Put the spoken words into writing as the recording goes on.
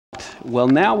Well,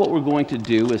 now what we're going to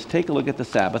do is take a look at the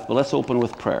Sabbath, but let's open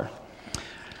with prayer.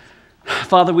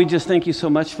 Father, we just thank you so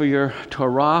much for your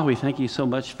Torah. We thank you so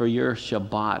much for your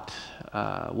Shabbat.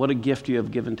 What a gift you have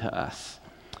given to us.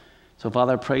 So,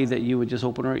 Father, I pray that you would just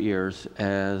open our ears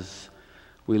as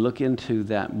we look into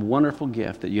that wonderful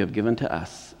gift that you have given to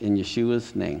us. In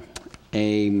Yeshua's name,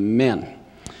 amen.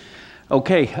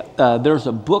 Okay, there's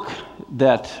a book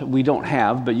that we don't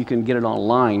have, but you can get it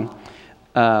online,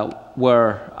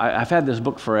 where I've had this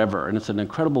book forever, and it's an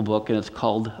incredible book, and it's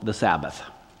called The Sabbath.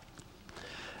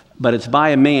 But it's by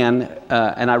a man,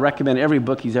 and I recommend every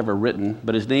book he's ever written,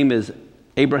 but his name is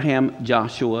Abraham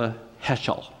Joshua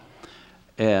Heschel.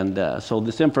 And so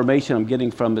this information I'm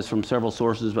getting from is from several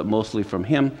sources, but mostly from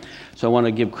him. So I want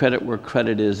to give credit where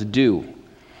credit is due.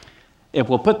 If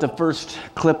we'll put the first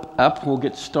clip up, we'll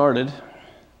get started.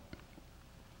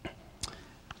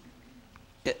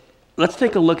 Let's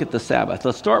take a look at the Sabbath.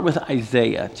 Let's start with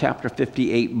Isaiah chapter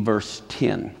 58, verse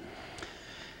 10.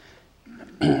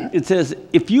 It says,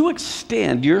 "If you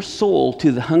extend your soul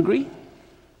to the hungry,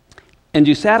 and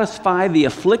you satisfy the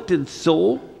afflicted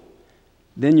soul,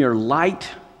 then your light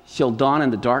shall dawn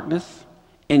in the darkness,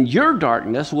 and your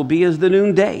darkness will be as the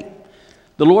noonday.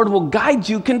 The Lord will guide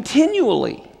you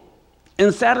continually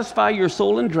and satisfy your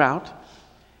soul in drought.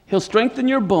 He'll strengthen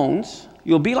your bones.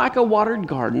 You'll be like a watered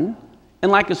garden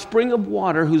and like a spring of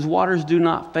water whose waters do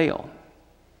not fail."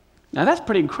 Now that's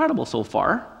pretty incredible so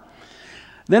far.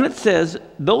 Then it says,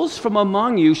 "Those from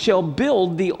among you shall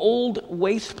build the old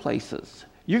waste places.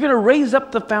 You're going to raise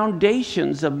up the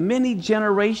foundations of many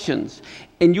generations,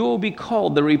 and you will be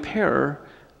called the repairer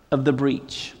of the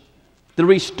breach, the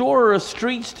restorer of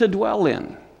streets to dwell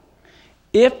in.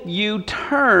 If you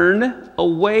turn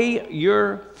away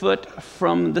your foot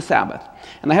from the Sabbath."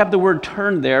 And I have the word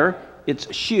turn there. It's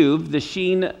shuv, the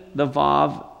sheen, the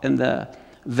vav, and the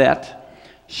vet.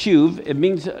 Shuv, it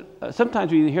means,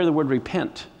 sometimes we hear the word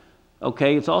repent.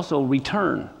 Okay, it's also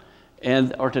return,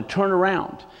 or to turn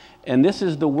around. And this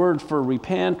is the word for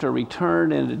repent or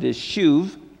return, and it is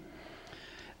shuv.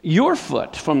 Your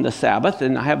foot from the Sabbath,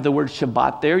 and I have the word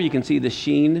Shabbat there. You can see the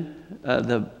sheen,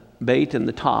 the bait, and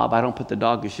the tav. I don't put the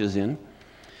dogishes in.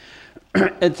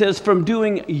 It says, "From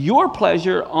doing your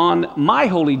pleasure on my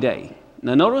holy day."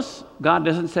 Now notice, God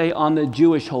doesn't say on the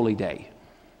Jewish holy day.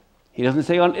 He doesn't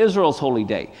say on Israel's holy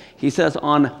day. He says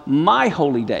on my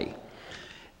holy day.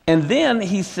 And then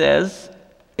he says,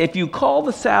 if you call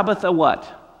the Sabbath a what?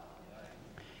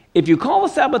 If you call the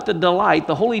Sabbath a delight,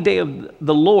 the holy day of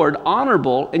the Lord,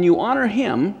 honorable, and you honor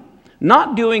him,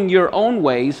 not doing your own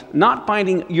ways, not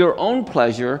finding your own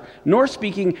pleasure, nor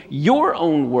speaking your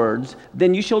own words,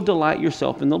 then you shall delight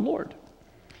yourself in the Lord.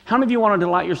 How many of you want to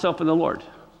delight yourself in the Lord?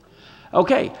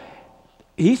 Okay.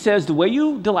 He says the way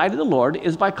you delight in the Lord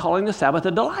is by calling the Sabbath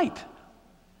a delight.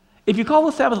 If you call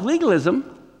the Sabbath legalism,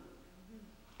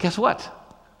 guess what?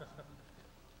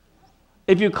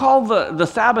 If you call the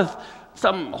Sabbath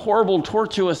some horrible,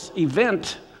 tortuous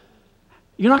event,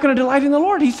 you're not going to delight in the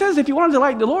Lord. He says if you want to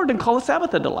delight in the Lord, then call the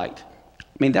Sabbath a delight.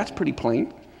 I mean, that's pretty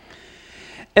plain.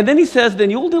 And then he says,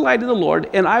 "Then you'll delight in the Lord,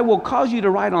 and I will cause you to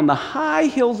ride on the high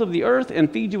hills of the earth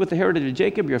and feed you with the heritage of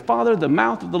Jacob, your father. The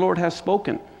mouth of the Lord has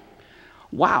spoken."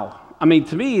 Wow. I mean,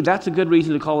 to me, that's a good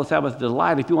reason to call the Sabbath a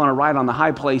delight if you want to ride on the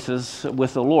high places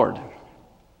with the Lord.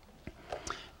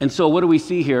 And so what do we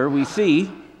see here? We see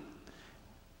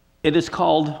it is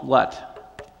called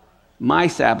what? My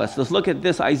Sabbath. Let's look at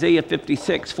this, Isaiah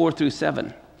 56, 4 through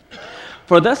 7.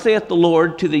 "For thus saith the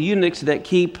Lord to the eunuchs that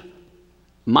keep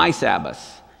my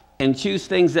Sabbaths, and choose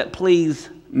things that please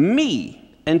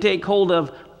me, and take hold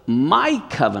of my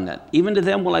covenant, even to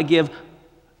them will I give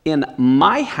in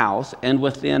my house and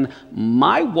within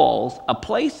my walls a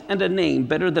place and a name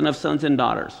better than of sons and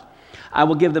daughters. I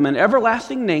will give them an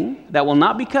everlasting name that will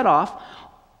not be cut off."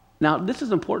 Now, this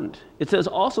is important. It says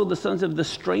also the sons of the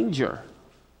stranger.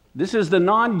 This is the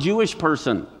non-Jewish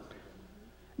person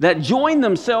that join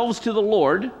themselves to the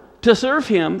Lord to serve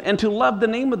him and to love the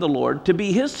name of the Lord, to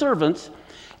be his servants.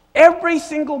 Every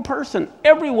single person,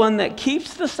 everyone that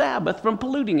keeps the Sabbath from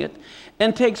polluting it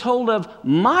and takes hold of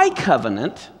my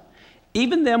covenant,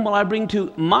 even them will I bring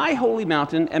to my holy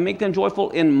mountain and make them joyful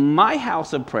in my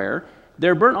house of prayer.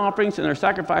 Their burnt offerings and their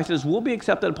sacrifices will be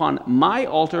accepted upon my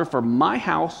altar, for my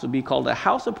house will be called a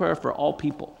house of prayer for all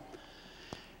people.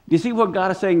 Do you see what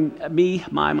God is saying? Me,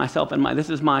 myself, and mine. This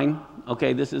is mine.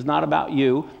 Okay, this is not about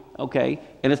you. Okay,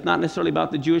 and it's not necessarily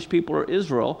about the Jewish people or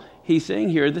Israel. He's saying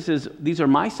here, these are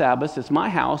my Sabbaths, it's my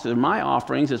house, it's my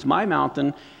offerings, it's my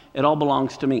mountain. It all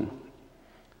belongs to me.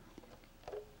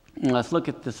 Let's look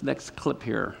at this next clip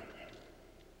here.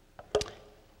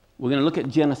 We're going to look at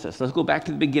Genesis. Let's go back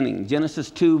to the beginning. Genesis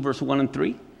 2, verse 1 and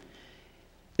 3.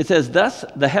 It says, "Thus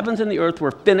the heavens and the earth were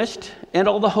finished, and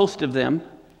all the host of them.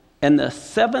 And the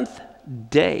seventh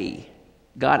day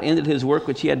God ended his work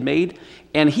which he had made,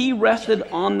 and he rested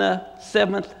on the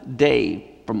seventh day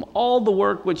from all the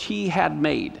work which he had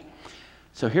made."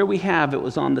 So here we have, it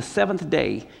was on the seventh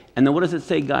day. And then what does it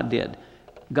say God did?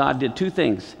 God did two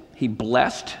things. He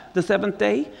blessed the seventh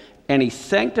day, and he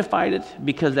sanctified it,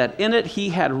 because that in it he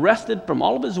had rested from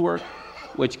all of his work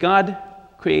which God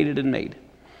created and made.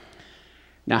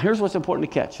 Now here's what's important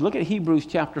to catch. Look at Hebrews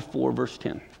chapter 4, verse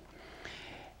 10.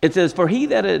 It says, "For he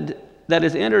that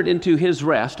is entered into his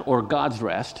rest," or God's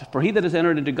rest, "for he that is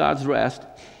entered into God's rest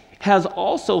has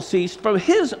also ceased from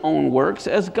his own works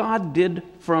as God did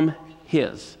from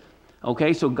his."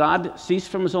 Okay, so God ceased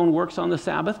from his own works on the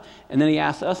Sabbath, and then he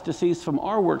asks us to cease from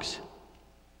our works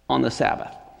on the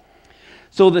Sabbath.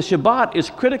 So the Shabbat is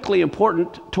critically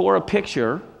important Torah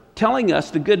picture, telling us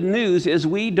the good news is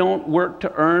we don't work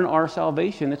to earn our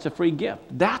salvation. It's a free gift.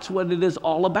 That's what it is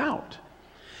all about.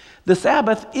 The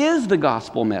Sabbath is the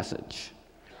gospel message.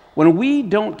 When we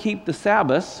don't keep the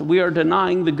Sabbaths, we are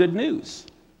denying the good news.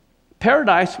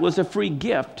 Paradise was a free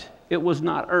gift. It was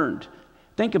not earned.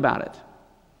 Think about it.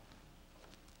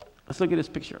 Let's look at this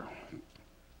picture.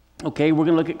 Okay, we're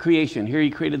going to look at creation. Here he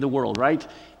created the world, right?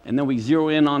 And then we zero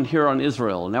in on here on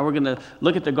Israel. Now we're going to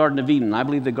look at the Garden of Eden. I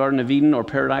believe the Garden of Eden or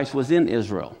paradise was in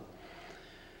Israel.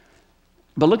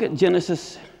 But look at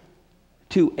Genesis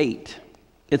 2:8.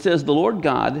 It says, "The Lord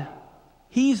God,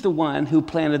 he's the one who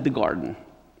planted the garden,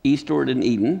 eastward in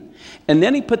Eden. And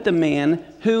then he put the man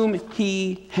whom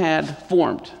he had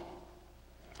formed."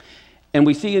 And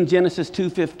we see in Genesis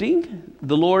 2:15,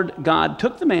 the Lord God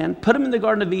took the man, put him in the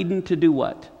Garden of Eden to do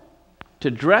what? To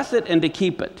dress it and to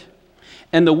keep it.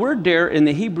 And the word there in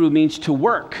the Hebrew means to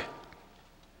work.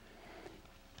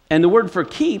 And the word for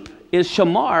keep is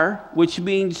shamar, which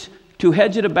means to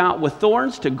hedge it about with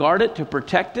thorns, to guard it, to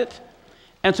protect it.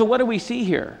 And so what do we see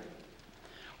here?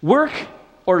 Work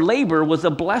or labor was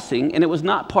a blessing, and it was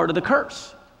not part of the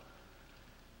curse.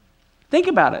 Think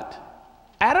about it.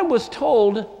 Adam was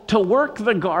told to work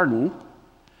the garden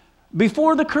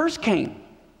before the curse came.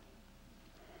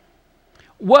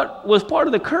 What was part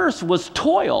of the curse was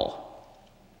toil.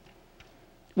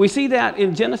 We see that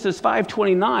in Genesis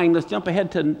 5:29. Let's jump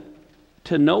ahead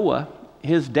to Noah.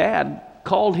 His dad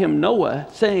called him Noah,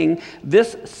 saying,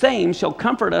 "This same shall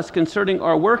comfort us concerning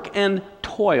our work and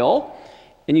toil."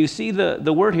 And you see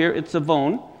the word here, it's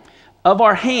avon, "of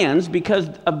our hands, because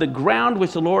of the ground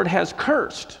which the Lord has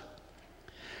cursed."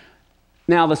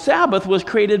 Now, the Sabbath was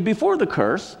created before the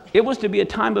curse. It was to be a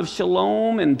time of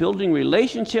shalom and building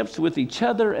relationships with each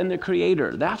other and the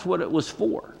Creator. That's what it was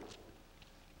for.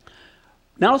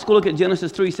 Now let's go look at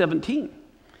Genesis 3:17.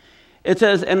 It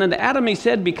says, "And unto Adam he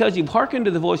said, Because you've hearkened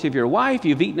to the voice of your wife,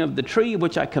 you've eaten of the tree of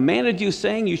which I commanded you,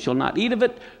 saying, You shall not eat of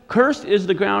it. Cursed is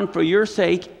the ground for your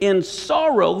sake. In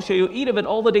sorrow shall you eat of it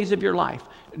all the days of your life."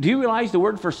 Do you realize the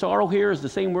word for sorrow here is the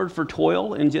same word for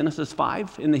toil in Genesis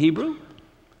 5 in the Hebrew?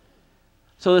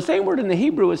 So the same word in the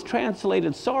Hebrew is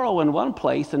translated sorrow in one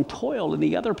place and toil in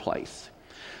the other place.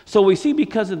 So we see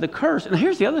because of the curse, and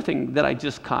here's the other thing that I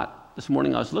just caught this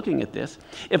morning. I was looking at this.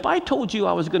 If I told you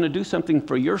I was going to do something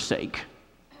for your sake,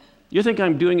 you think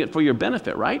I'm doing it for your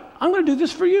benefit, right? I'm going to do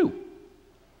this for you.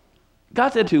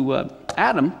 God said to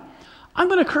Adam, "I'm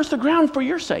going to curse the ground for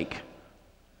your sake."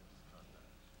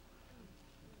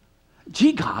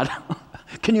 Gee, God,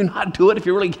 can you not do it if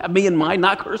you really have me in mind,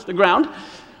 not curse the ground?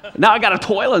 Now I got to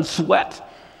toil and sweat.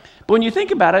 But when you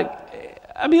think about it,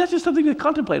 I mean, that's just something to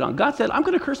contemplate on. God said, "I'm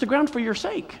going to curse the ground for your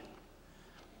sake."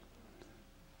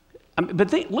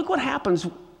 But look what happens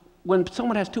when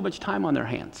someone has too much time on their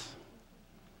hands.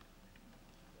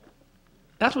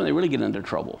 That's when they really get into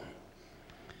trouble.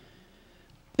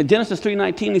 In Genesis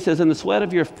 3:19, he says, "In the sweat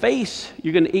of your face,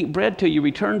 you're going to eat bread till you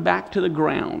return back to the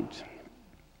ground."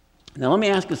 Now, let me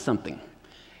ask you something.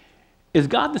 Is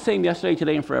God the same yesterday,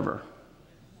 today, and forever?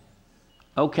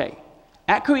 Okay.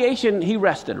 At creation, he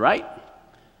rested, right?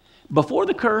 Before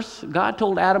the curse, God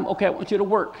told Adam, "Okay, I want you to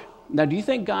work." Now, do you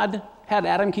think God had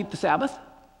Adam keep the Sabbath?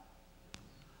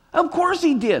 Of course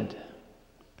he did.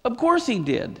 Of course he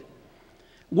did.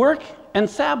 Work and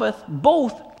Sabbath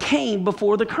both came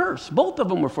before the curse. Both of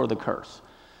them were for the curse.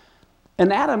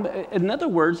 And Adam, in other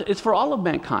words, it's for all of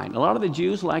mankind. A lot of the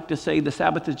Jews like to say the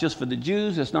Sabbath is just for the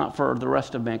Jews, it's not for the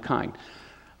rest of mankind.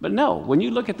 But no, when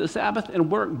you look at the Sabbath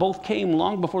and work, both came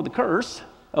long before the curse,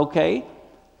 okay?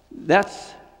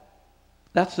 That's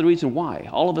the reason why.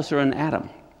 All of us are in Adam.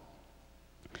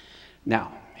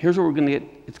 Now, here's where we're going to get,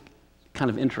 it's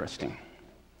kind of interesting.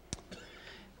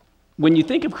 when you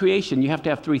think of creation, you have to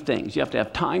have three things. You have to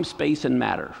have time, space, and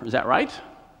matter. Is that right?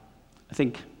 I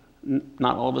think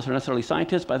not all of us are necessarily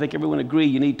scientists, but I think everyone agree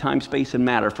you need time, space, and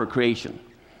matter for creation.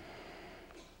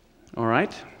 All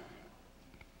right?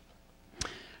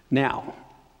 Now,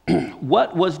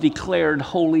 what was declared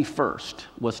holy first?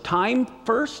 Was time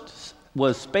first?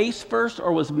 Was space first?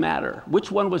 Or was matter?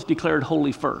 Which one was declared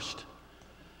holy first?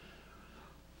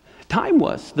 Time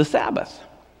was the Sabbath.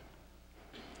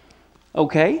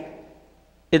 Okay?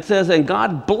 It says, and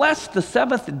God blessed the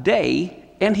seventh day,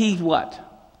 and he what?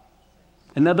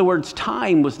 In other words,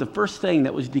 time was the first thing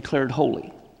that was declared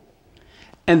holy.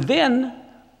 And then,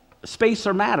 space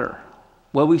or matter.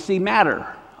 Well, we see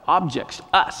matter, objects,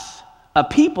 us. A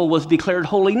people was declared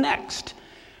holy next.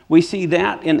 We see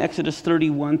that in Exodus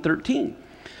 31:13.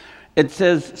 It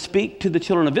says, speak to the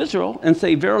children of Israel and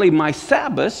say, verily my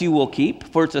Sabbaths you will keep,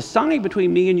 for it's a sign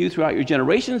between me and you throughout your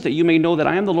generations, that you may know that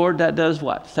I am the Lord that does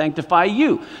what? Sanctify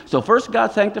you. So first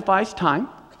God sanctifies time,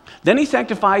 then he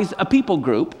sanctifies a people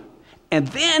group, and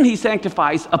then he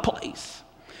sanctifies a place.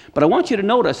 But I want you to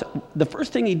notice, the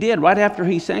first thing he did right after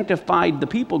he sanctified the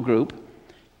people group,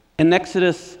 in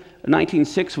Exodus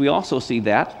 19:6 we also see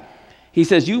that. He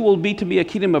says, you will be to me a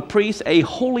kingdom of priests, a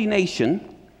holy nation.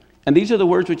 And these are the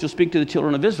words which will speak to the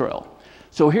children of Israel.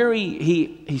 So here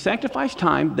he sanctifies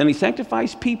time, then he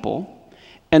sanctifies people.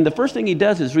 And the first thing he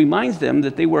does is reminds them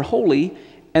that they were holy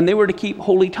and they were to keep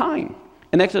holy time.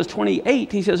 In Exodus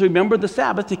 28, he says, remember the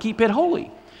Sabbath to keep it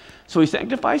holy. So he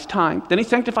sanctifies time, then he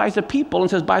sanctifies the people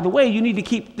and says, by the way, you need to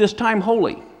keep this time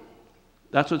holy.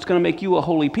 That's what's going to make you a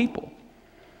holy people.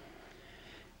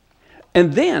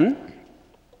 And then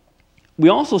we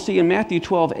also see in Matthew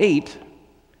 12:8,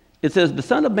 it says, the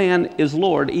Son of Man is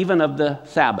Lord even of the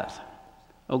Sabbath.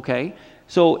 Okay?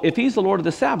 So if he's the Lord of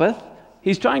the Sabbath,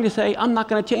 he's trying to say, I'm not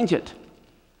going to change it.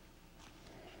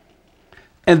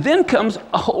 And then comes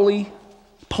a holy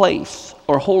place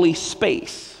or holy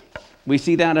space. We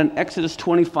see that in Exodus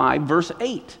 25, verse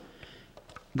 8.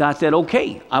 God said,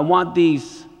 okay, I want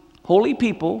these holy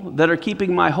people that are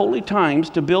keeping my holy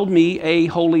times to build me a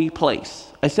holy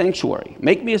place, a sanctuary.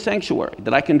 Make me a sanctuary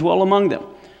that I can dwell among them.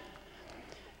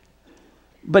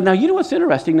 But now, you know what's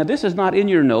interesting? Now, this is not in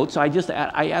your notes. I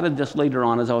added this later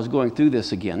on as I was going through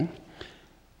this again.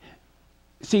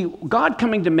 See, God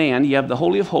coming to man, you have the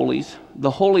Holy of Holies,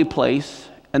 the holy place,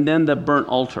 and then the burnt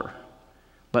altar.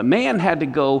 But man had to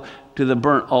go to the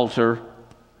burnt altar,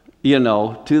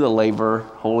 to the laver,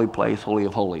 holy place, Holy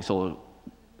of Holies.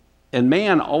 And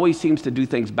man always seems to do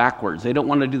things backwards. They don't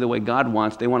want to do the way God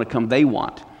wants. They want to come they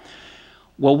want.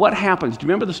 Well, what happens? Do you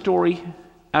remember the story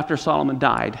after Solomon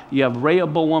died? You have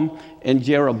Rehoboam and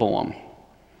Jeroboam.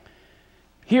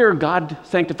 Here, God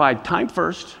sanctified time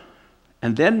first,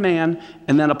 and then man,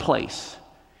 and then a place.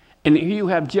 And here you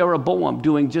have Jeroboam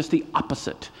doing just the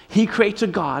opposite. He creates a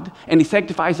God, and he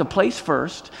sanctifies a place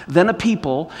first, then a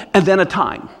people, and then a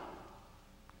time.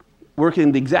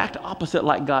 Working the exact opposite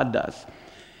like God does.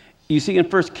 You see in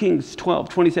 1 Kings 12,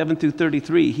 27 through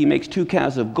 33, he makes two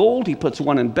calves of gold. He puts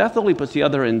one in Bethel. He puts the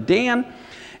other in Dan.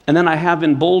 And then I have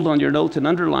in bold on your notes and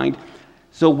underlined.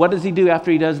 So what does he do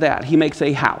after he does that? He makes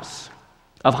a house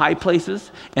of high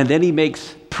places. And then he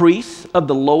makes priests of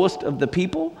the lowest of the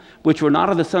people, which were not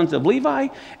of the sons of Levi.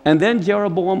 And then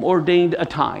Jeroboam ordained a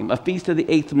time, a feast of the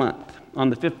 8th month, on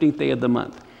the 15th day of the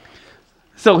month.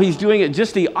 So he's doing it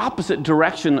just the opposite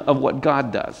direction of what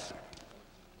God does.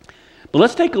 But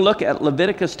let's take a look at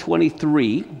Leviticus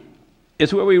 23.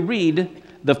 It's where we read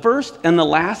the first and the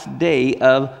last day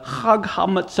of Chag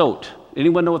HaMatzot.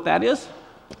 Anyone know what that is?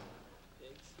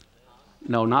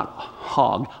 No, not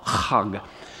hog. Chag.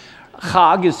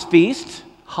 Chag is feast.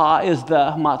 Ha is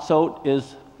the matzot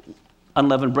is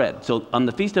unleavened bread. So on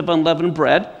the Feast of Unleavened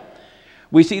Bread,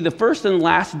 we see the first and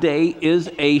last day is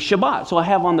a Shabbat. So I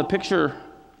have on the picture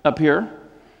up here,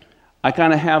 I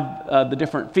kind of have the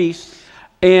different feasts.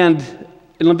 And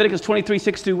in Leviticus 23,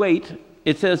 6 through 8,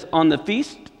 it says, on the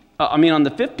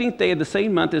 15th day of the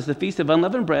same month is the Feast of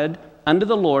Unleavened Bread unto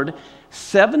the Lord.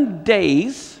 7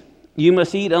 days you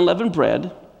must eat unleavened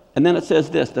bread. And then it says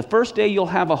this, the first day you'll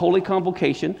have a holy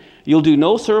convocation. You'll do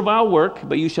no servile work,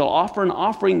 but you shall offer an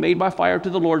offering made by fire to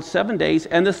the Lord 7 days.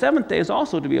 And the 7th day is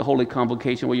also to be a holy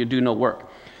convocation where you do no work.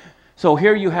 So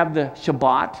here you have the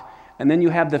Shabbat, and then you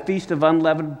have the Feast of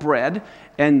Unleavened Bread.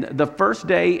 And the first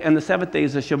day and the 7th day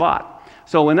is a Shabbat.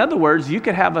 So in other words, you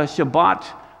could have a Shabbat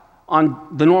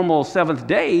on the normal 7th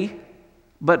day,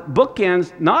 but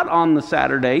bookends not on the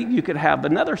Saturday. You could have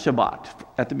another Shabbat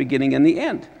at the beginning and the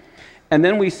end. And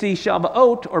then we see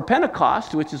Shabbat or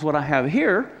Pentecost, which is what I have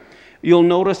here. You'll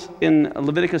notice in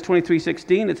Leviticus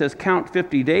 23:16, it says, count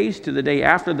 50 days to the day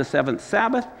after the 7th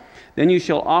Sabbath. Then you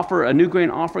shall offer a new grain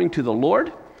offering to the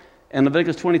Lord. And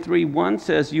Leviticus 23:1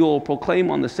 says, you will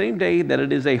proclaim on the same day that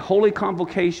it is a holy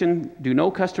convocation. Do no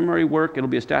customary work. It'll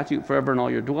be a statute forever in all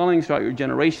your dwellings throughout your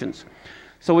generations.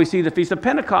 So we see the Feast of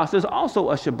Pentecost is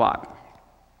also a Shabbat.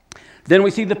 Then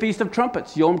we see the Feast of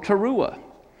Trumpets, Yom Teruah.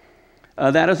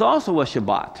 That is also a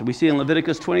Shabbat. We see in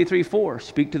Leviticus 23:4,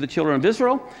 speak to the children of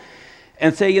Israel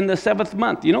and say in the 7th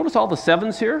month. You notice all the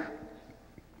sevens here?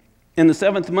 In the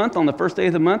 7th month, on the first day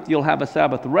of the month, you'll have a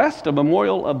Sabbath rest, a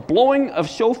memorial of blowing of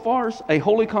shofars, a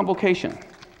holy convocation.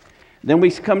 Then we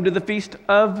come to the Feast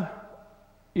of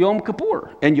Yom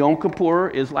Kippur. And Yom Kippur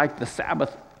is like the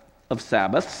Sabbath of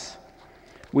Sabbaths.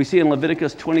 We see in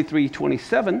Leviticus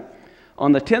 23:27,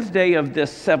 on the 10th day of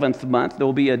this 7th month, there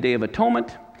will be a day of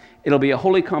atonement. It'll be a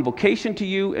holy convocation to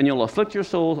you, and you'll afflict your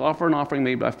souls, offer an offering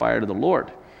made by fire to the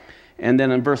Lord. And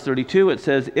then in verse 32, it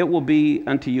says, it will be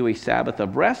unto you a Sabbath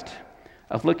of rest.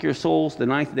 Afflict your souls the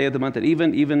 9th day of the month at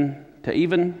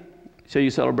even shall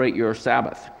you celebrate your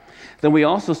Sabbath. Then we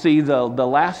also see the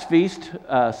last feast,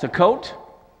 Sukkot.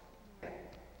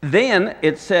 Then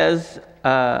it says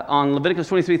on Leviticus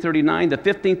 23:39, the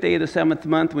 15th day of the 7th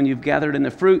month, when you've gathered in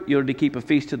the fruit, you're to keep a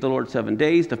feast to the Lord 7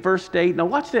 days. The first day, now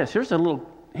watch this, here's a little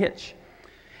hitch.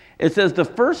 It says the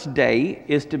first day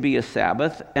is to be a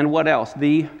Sabbath, and what else?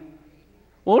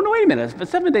 Well, no, wait a minute. If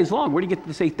it's 7 days long, where do you get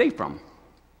this 8th day from?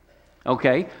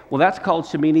 Okay, well, that's called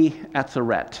Shemini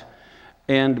Atzeret.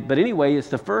 But anyway, it's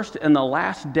the first and the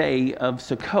last day of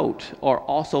Sukkot are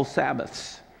also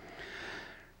Sabbaths.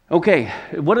 Okay,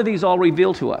 what do these all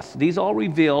reveal to us? These all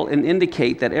reveal and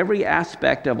indicate that every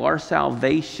aspect of our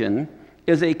salvation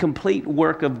is a complete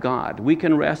work of God. We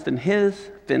can rest in His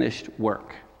finished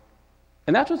work.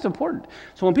 And that's what's important.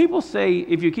 So when people say,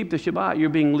 if you keep the Shabbat, you're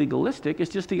being legalistic,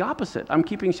 it's just the opposite. I'm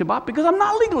keeping Shabbat because I'm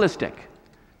not legalistic.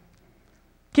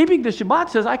 Keeping the Shabbat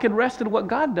says I can rest in what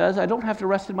God does. I don't have to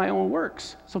rest in my own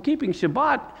works. So keeping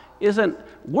Shabbat isn't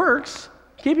works.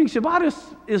 Keeping Shabbat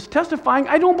is testifying,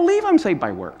 I don't believe I'm saved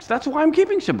by works. That's why I'm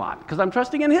keeping Shabbat, because I'm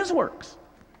trusting in His works.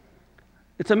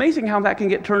 It's amazing how that can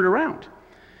get turned around.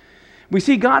 We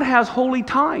see God has holy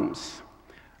times.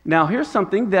 Now, here's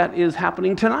something that is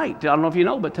happening tonight. I don't know if you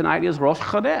know, but tonight is Rosh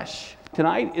Chodesh.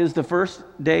 Tonight is the first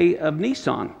day of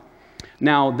Nisan.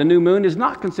 Now, the new moon is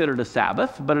not considered a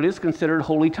Sabbath, but it is considered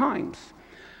holy times.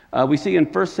 We see in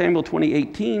 1 Samuel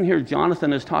 20:18, here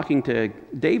Jonathan is talking to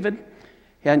David.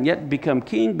 He hadn't yet become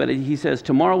king, but he says,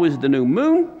 tomorrow is the new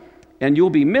moon, and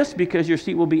you'll be missed because your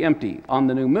seat will be empty. On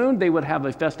the new moon, they would have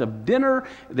a festive dinner.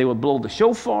 They would blow the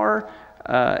shofar.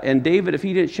 And David, if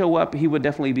he didn't show up, he would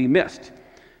definitely be missed.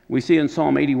 We see in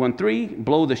Psalm 81:3,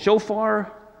 blow the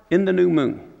shofar in the new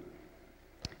moon,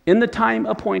 in the time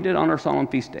appointed on our solemn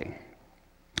feast day.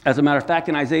 As a matter of fact,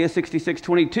 in Isaiah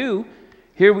 66:22,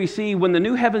 here we see when the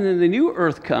new heaven and the new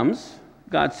earth comes,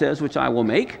 God says, which I will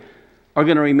make, are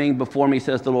going to remain before me,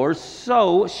 says the Lord,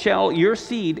 so shall your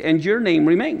seed and your name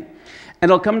remain. And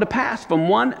it'll come to pass from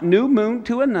one new moon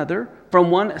to another,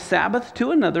 from one Sabbath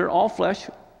to another, all flesh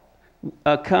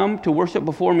come to worship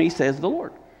before me, says the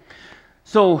Lord.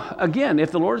 So again,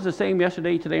 if the Lord is the same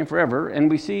yesterday, today, and forever, and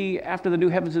we see after the new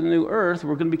heavens and the new earth,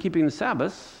 we're going to be keeping the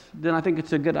Sabbaths, then I think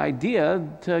it's a good idea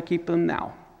to keep them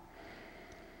now.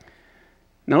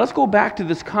 Now let's go back to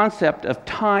this concept of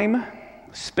time,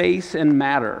 space, and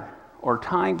matter, or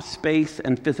time, space,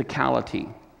 and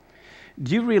physicality.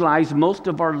 Do you realize most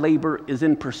of our labor is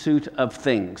in pursuit of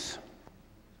things?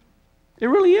 It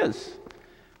really is.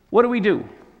 What do?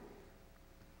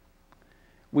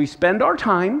 We spend our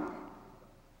time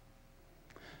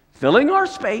filling our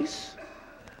space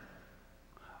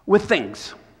with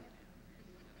things.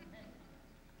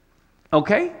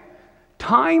 Okay?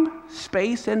 Time,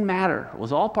 space, and matter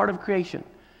was all part of creation.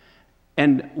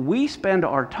 And we spend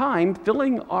our time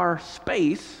filling our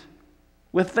space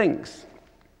with things.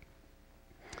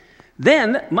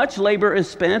 Then, much labor is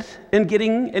spent in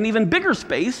getting an even bigger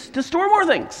space to store more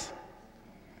things.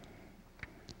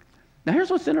 Now, here's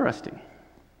what's interesting.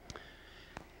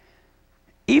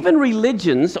 Even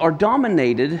religions are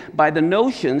dominated by the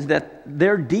notions that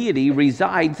their deity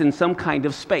resides in some kind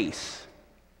of space,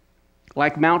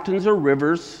 like mountains or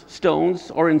rivers,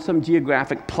 stones, or in some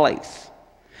geographic place.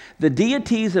 The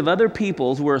deities of other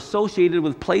peoples were associated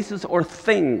with places or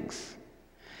things.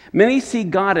 Many see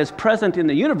God as present in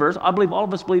the universe. I believe all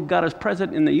of us believe God is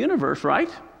present in the universe, right?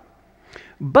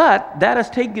 But that is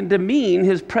taken to mean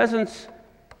His presence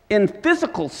in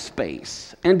physical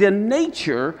space and in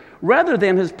nature, rather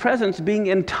than His presence being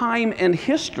in time and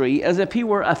history, as if He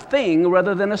were a thing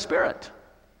rather than a spirit.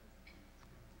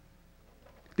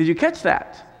 Did you catch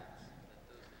that?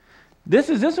 This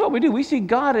is what we do. We see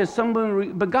God as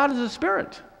someone, but God is a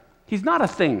spirit. He's not a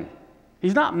thing.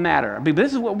 He's not matter. I mean,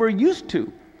 this is what we're used to.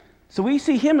 So we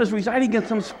see him as residing in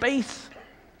some space.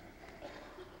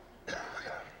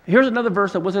 Here's another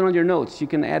verse that wasn't on your notes. You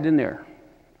can add in there,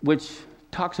 which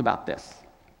talks about this.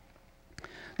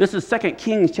 This is 2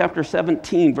 Kings chapter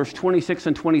 17, verse 26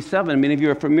 and 27. Many of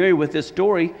you are familiar with this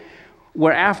story,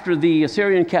 where after the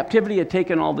Assyrian captivity had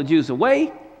taken all the Jews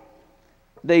away,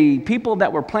 the people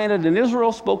that were planted in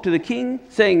Israel spoke to the king,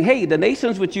 saying, hey, the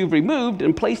nations which you've removed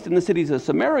and placed in the cities of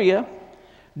Samaria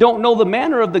don't know the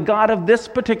manner of the God of this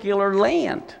particular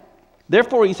land.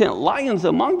 Therefore he sent lions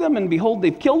among them, and behold,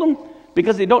 they've killed them,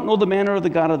 because they don't know the manner of the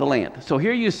God of the land. So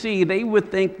here you see, they would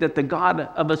think that the God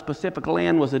of a specific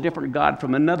land was a different God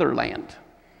from another land.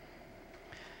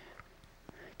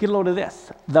 Get a load of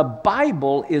this. The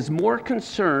Bible is more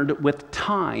concerned with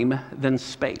time than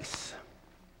space.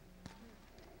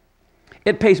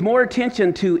 It pays more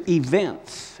attention to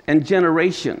events and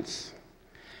generations.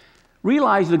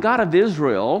 Realize the God of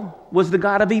Israel was the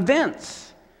God of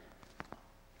events.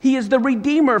 He is the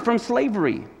redeemer from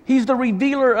slavery. He's the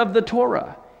revealer of the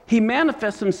Torah. He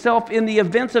manifests himself in the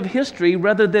events of history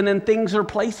rather than in things or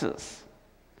places.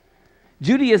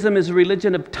 Judaism is a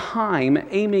religion of time,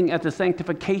 aiming at the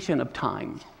sanctification of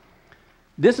time.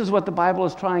 This is what the Bible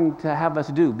is trying to have us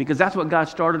do, because that's what God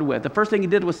started with. The first thing he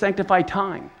did was sanctify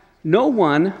time. No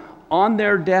one on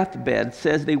their deathbed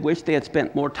says they wish they had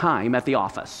spent more time at the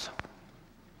office.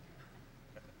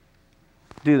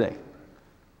 Do they?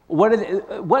 What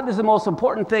is the most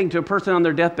important thing to a person on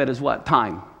their deathbed is what?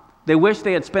 Time. They wish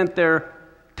they had spent their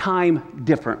time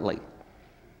differently.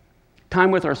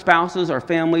 Time with our spouses, our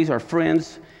families, our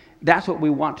friends. That's what we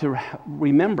want to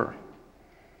remember.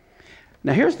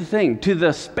 Now here's the thing. To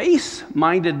the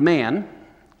space-minded man,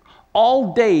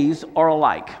 all days are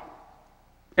alike.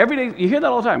 Every day, you hear that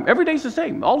all the time. Every day's the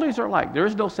same. All days are alike. There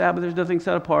is no Sabbath. There's nothing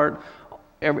set apart.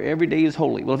 Every day is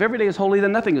holy. Well, if every day is holy,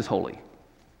 then nothing is holy.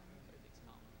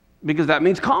 Because that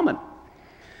means common.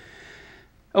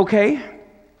 Okay?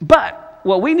 But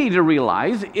what we need to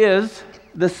realize is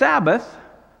the Sabbath,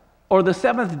 or the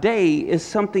seventh day, is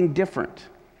something different.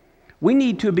 We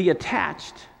need to be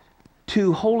attached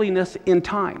to holiness in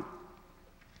time.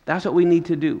 That's what we need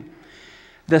to do.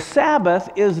 The Sabbath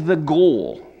is the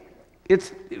goal.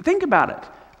 Think about it.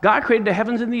 God created the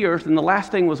heavens and the earth, and the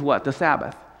last thing was what? The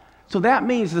Sabbath. So that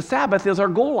means the Sabbath is our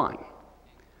goal line.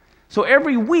 So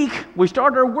every week we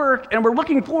start our work and we're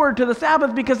looking forward to the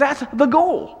Sabbath because that's the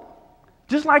goal.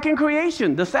 Just like in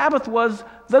creation, the Sabbath was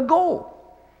the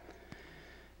goal.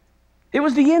 It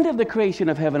was the end of the creation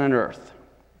of heaven and earth.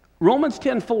 Romans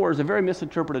 10:4 is a very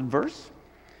misinterpreted verse.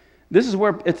 This is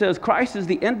where it says, Christ is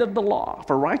the end of the law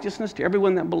for righteousness to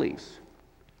everyone that believes.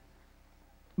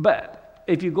 But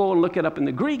if you go and look it up in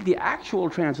the Greek, the actual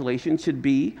translation should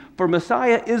be, for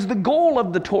Messiah is the goal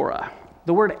of the Torah.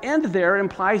 The word end there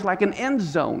implies like an end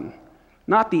zone.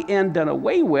 Not the end done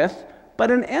away with,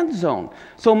 but an end zone.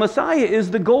 So Messiah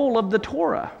is the goal of the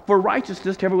Torah for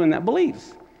righteousness to everyone that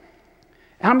believes.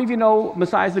 How many of you know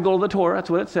Messiah is the goal of the Torah?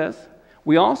 That's what it says.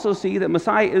 We also see that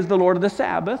Messiah is the Lord of the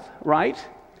Sabbath, right?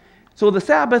 So the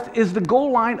Sabbath is the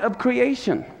goal line of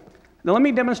creation. Now let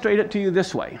me demonstrate it to you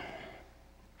this way.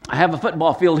 I have a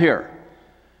football field here.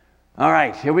 All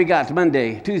right, here we got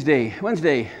Monday, Tuesday,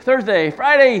 Wednesday, Thursday,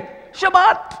 Friday,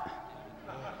 Shabbat.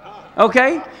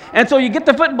 Okay? And so you get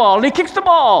the football, and he kicks the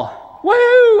ball.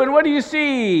 Woohoo! And what do you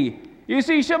see? You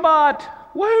see Shabbat.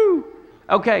 Woohoo!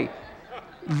 Okay.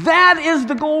 That is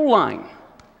the goal line.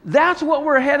 That's what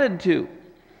we're headed to.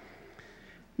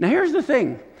 Now here's the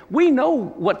thing. We know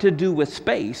what to do with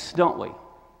space, don't we?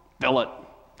 Fill it.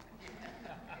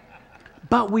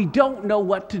 But we don't know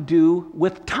what to do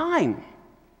with time.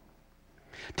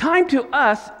 Time to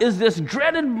us is this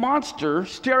dreaded monster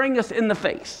staring us in the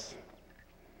face.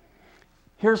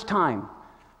 Here's time.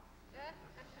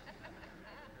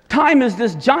 Time is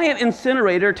this giant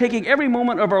incinerator taking every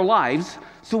moment of our lives.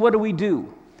 So what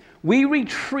do? We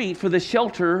retreat for the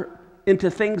shelter into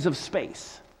things of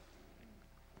space.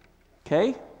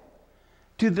 Okay?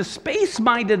 To the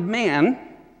space-minded man,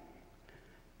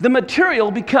 the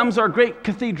material becomes our great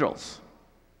cathedrals.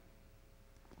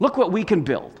 Look what we can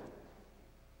build.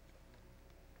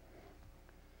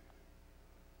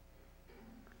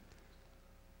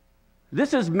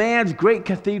 This is man's great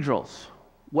cathedrals.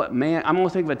 What man? I'm going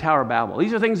to think of a Tower of Babel.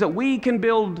 These are things that we can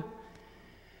build.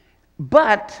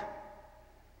 But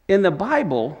in the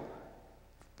Bible,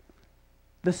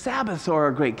 the Sabbaths are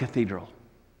a great cathedral.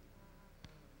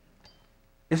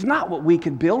 It's not what we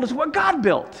can build, it's what God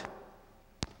built.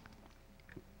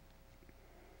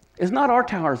 It's not our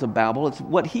towers of Babel, it's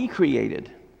what he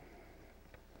created.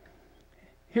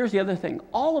 Here's the other thing.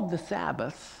 All of the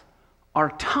Sabbaths are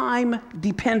time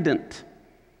dependent.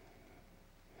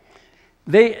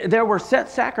 There were set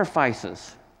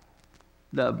sacrifices,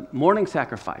 the morning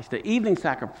sacrifice, the evening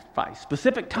sacrifice,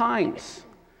 specific times.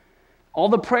 All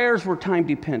the prayers were time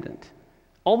dependent.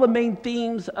 All the main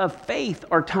themes of faith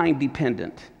are time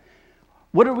dependent.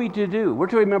 What are we to do? We're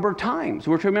to remember times.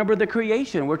 We're to remember the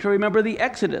creation. We're to remember the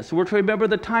Exodus. We're to remember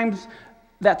the times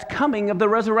that's coming of the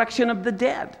resurrection of the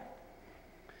dead.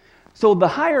 So the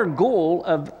higher goal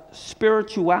of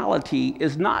spirituality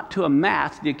is not to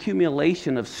amass the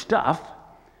accumulation of stuff,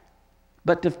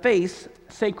 but to face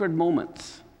sacred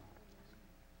moments.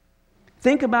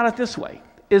 Think about it this way.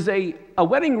 Is a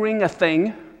wedding ring a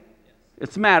thing?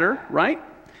 It's matter, right?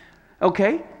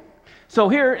 Okay. So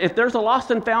here, if there's a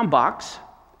lost and found box,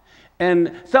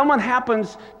 and someone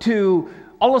happens to,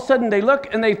 all of a sudden they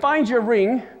look and they find your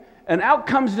ring, and out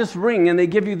comes this ring, and they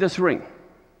give you this ring.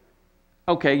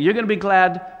 Okay, you're going to be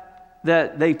glad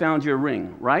that they found your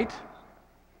ring, right?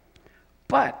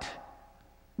 But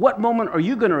what moment are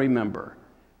you going to remember?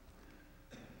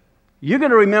 You're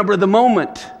going to remember the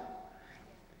moment.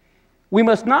 We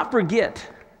must not forget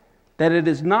that it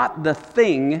is not the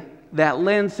thing that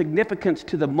lends significance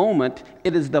to the moment,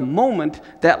 it is the moment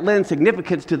that lends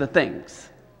significance to the things.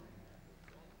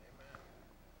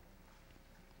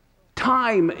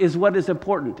 Time is what is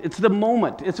important. It's the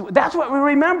moment. That's what we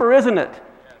remember, isn't it?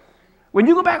 When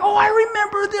you go back, oh, I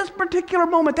remember this particular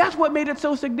moment. That's what made it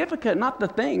so significant, not the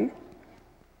thing.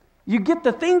 You get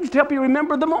the things to help you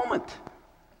remember the moment.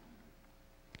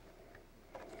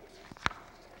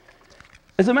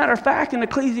 As a matter of fact, in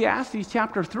Ecclesiastes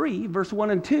chapter 3, verse 1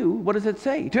 and 2, what does it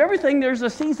say? To everything there's a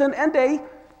season and a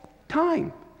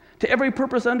time. To every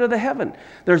purpose under the heaven.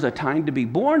 There's a time to be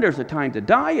born, there's a time to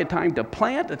die, a time to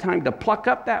plant, a time to pluck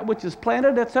up that which is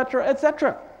planted, etc.,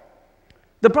 etc.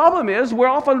 The problem is we're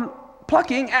often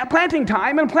plucking at planting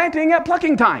time and planting at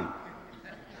plucking time.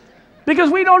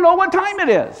 Because we don't know what time it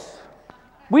is.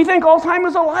 We think all time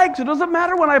is alike, so it doesn't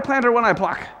matter when I plant or when I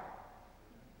pluck.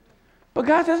 But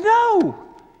God says, no.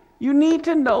 You need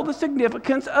to know the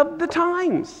significance of the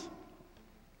times.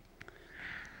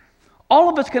 All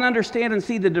of us can understand and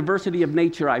see the diversity of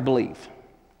nature, I believe.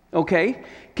 Okay?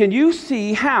 Can you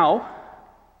see how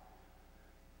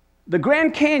the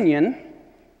Grand Canyon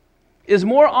is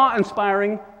more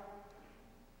awe-inspiring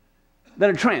than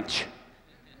a trench?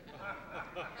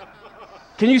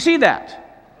 Can you see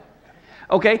that?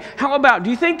 Okay? How about, do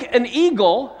you think an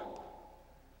eagle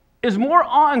is more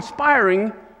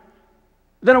awe-inspiring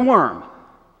than a worm?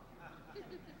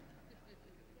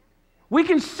 We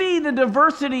can see the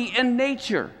diversity in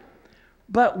nature,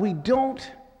 but we don't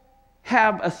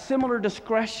have a similar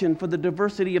discretion for the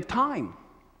diversity of time.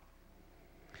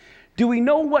 Do we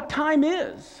know what time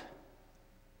is?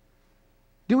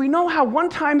 Do we know how one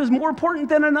time is more important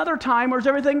than another time, or is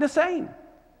everything the same?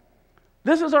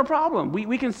 This is our problem.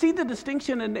 We can see the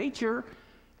distinction in nature,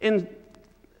 in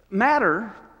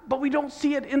matter, but we don't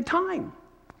see it in time.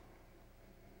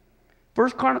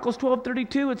 1 Chronicles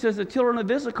 12:32, it says the children of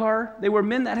Issachar, they were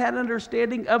men that had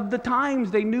understanding of the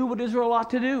times. They knew what Israel ought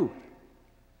to do.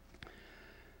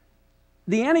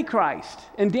 The Antichrist,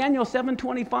 in Daniel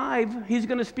 7:25, he's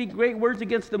going to speak great words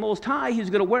against the Most High. He's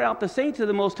going to wear out the saints of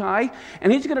the Most High,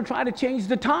 and he's going to try to change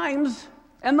the times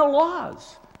and the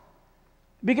laws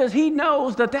because he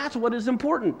knows that that's what is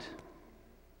important.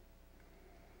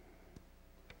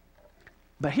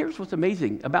 But here's what's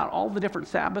amazing about all the different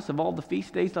Sabbaths of all the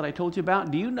feast days that I told you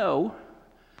about. Do you know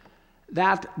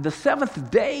that the seventh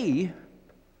day,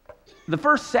 the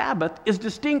first Sabbath, is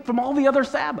distinct from all the other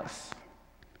Sabbaths?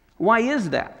 Why is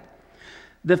that?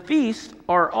 The feasts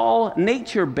are all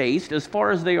nature-based as far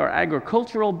as they are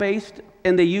agricultural-based,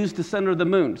 and they use the sun or the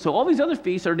moon. So all these other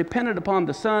feasts are dependent upon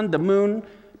the sun, the moon,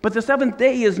 but the seventh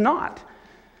day is not.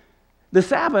 The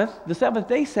Sabbath, the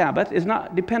seventh-day Sabbath, is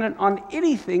not dependent on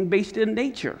anything based in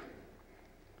nature.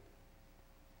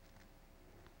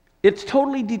 It's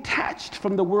totally detached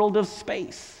from the world of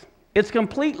space. It's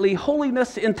completely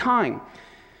holiness in time.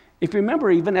 If you remember,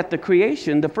 even at the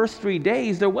creation, the first 3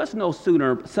 days, there was no sun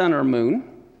or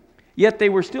moon, yet they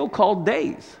were still called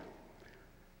days.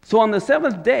 So on the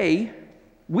seventh day,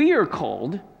 we are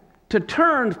called to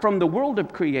turn from the world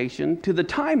of creation to the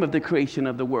time of the creation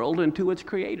of the world and to its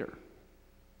creator.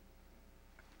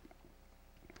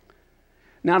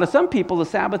 Now, to some people, the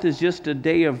Sabbath is just a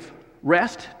day of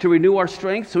rest to renew our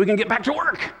strength so we can get back to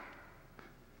work.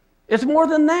 It's more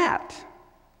than that.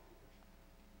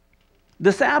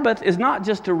 The Sabbath is not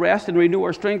just to rest and renew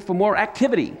our strength for more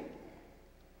activity,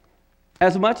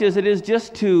 as much as it is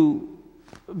just to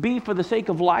be for the sake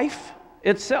of life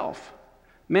itself.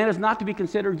 Man is not to be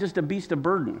considered just a beast of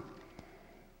burden.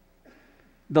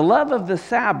 The love of the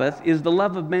Sabbath is the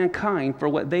love of mankind for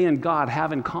what they and God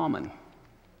have in common.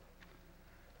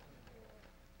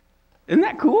 Isn't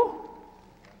that cool?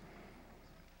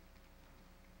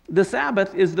 The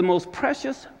Sabbath is the most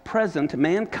precious present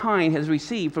mankind has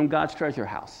received from God's treasure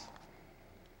house.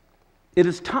 It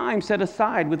is time set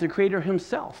aside with the Creator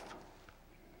Himself.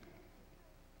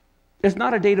 It's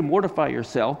not a day to mortify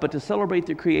yourself, but to celebrate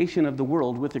the creation of the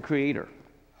world with the Creator.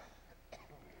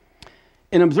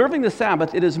 In observing the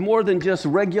Sabbath, it is more than just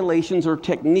regulations or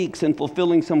techniques in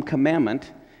fulfilling some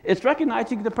commandment. It's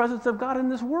recognizing the presence of God in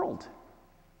this world.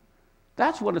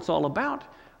 That's what it's all about.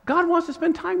 God wants to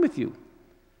spend time with you.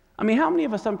 I mean, how many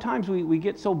of us sometimes we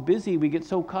get so busy, we get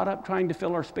so caught up trying to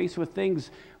fill our space with things,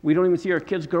 we don't even see our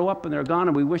kids grow up and they're gone,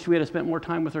 and we wish we had spent more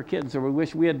time with our kids, or we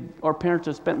wish our parents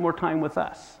had spent more time with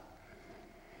us.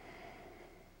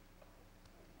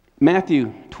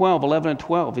 Matthew 12, 11 and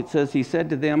 12, it says, He said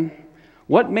to them,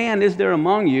 "What man is there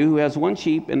among you who has one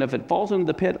sheep, and if it falls into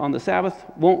the pit on the Sabbath,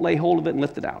 won't lay hold of it and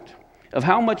lift it out? Of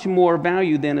how much more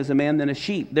value then is a man than a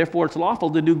sheep? Therefore it's lawful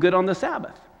to do good on the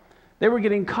Sabbath." They were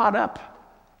getting caught up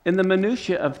in the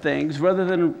minutia of things rather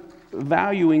than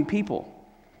valuing people.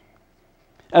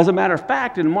 As a matter of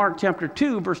fact, in Mark chapter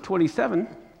 2, verse 27,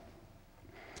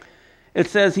 it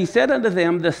says, He said unto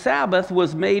them, "The Sabbath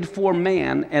was made for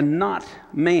man, and not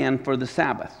man for the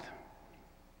Sabbath."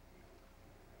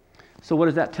 So what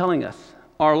is that telling us?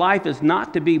 Our life is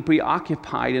not to be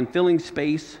preoccupied in filling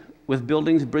space with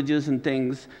buildings, bridges, and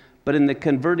things, but in the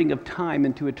converting of time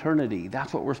into eternity.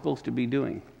 That's what we're supposed to be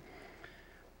doing.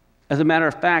 As a matter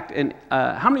of fact, and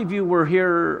how many of you were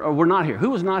here or were not here? Who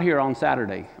was not here on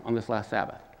Saturday, on this last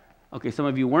Sabbath? Okay, some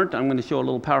of you weren't. I'm going to show a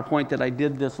little PowerPoint that I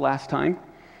did this last time,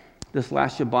 this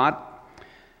last Shabbat.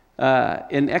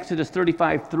 In Exodus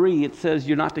 35:3, it says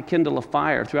you're not to kindle a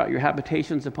fire throughout your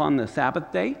habitations upon the Sabbath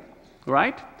day,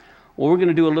 right? Well, we're going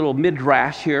to do a little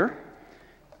midrash here.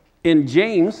 In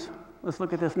James, let's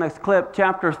look at this next clip,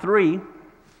 chapter 3,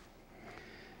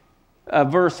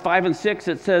 verse 5 and 6,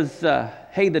 it says,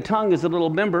 "Hey, the tongue is a little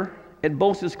member. It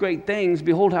boasts great things.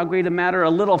 Behold, how great a matter a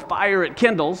little fire it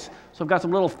kindles." So I've got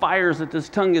some little fires that this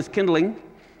tongue is kindling.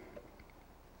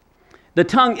 "The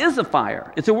tongue is a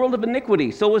fire. It's a world of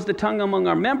iniquity. So is the tongue among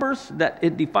our members, that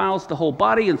it defiles the whole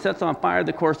body and sets on fire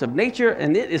the course of nature,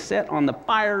 and it is set on the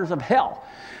fires of hell."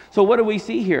 So what do we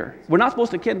see here? We're not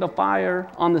supposed to kindle fire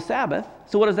on the Sabbath.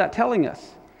 So what is that telling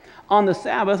us? On the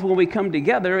Sabbath, when we come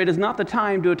together, it is not the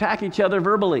time to attack each other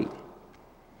verbally.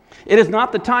 It is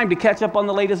not the time to catch up on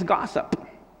the latest gossip.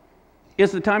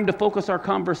 It's the time to focus our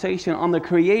conversation on the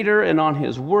Creator and on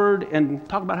His Word and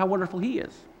talk about how wonderful He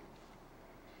is.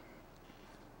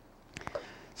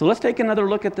 So let's take another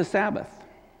look at the Sabbath.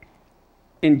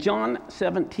 In John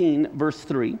 17, verse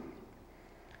 3,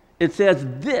 it says,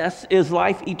 "This is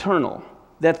life eternal,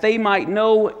 that they might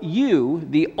know you,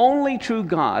 the only true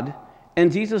God,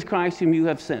 and Jesus Christ whom you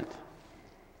have sent."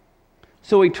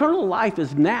 So eternal life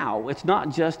is now. It's not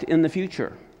just in the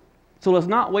future. So let's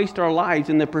not waste our lives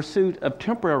in the pursuit of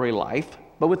temporary life,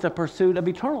 but with the pursuit of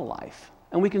eternal life.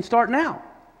 And we can start now.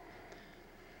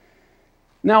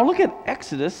 Now look at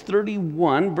Exodus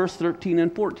 31, verse 13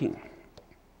 and 14.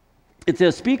 It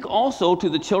says, "Speak also to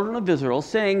the children of Israel,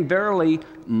 saying, Verily,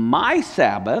 my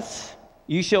Sabbaths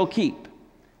you shall keep.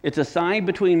 It's a sign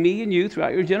between me and you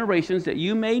throughout your generations, that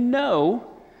you may know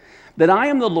that I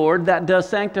am the Lord that does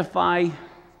sanctify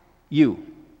you.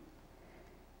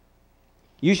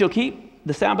 You shall keep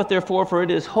the Sabbath, therefore, for it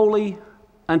is holy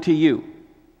unto you."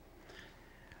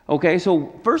 Okay,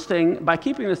 so first thing, by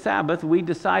keeping the Sabbath, we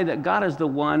decide that God is the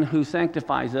one who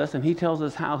sanctifies us, and He tells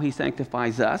us how He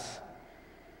sanctifies us.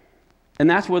 And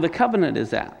that's where the covenant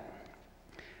is at.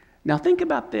 Now think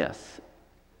about this.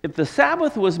 If the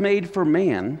Sabbath was made for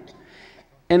man,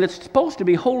 and it's supposed to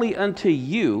be holy unto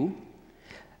you,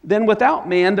 then without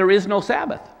man there is no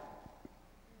Sabbath.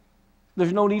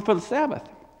 There's no need for the Sabbath.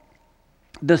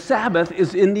 The Sabbath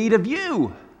is in need of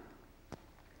you.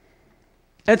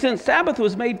 And since Sabbath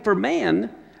was made for man,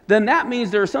 then that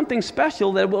means there is something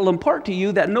special that will impart to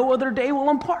you that no other day will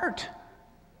impart.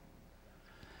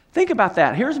 Think about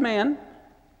that. Here's man,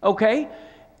 okay?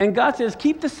 And God says,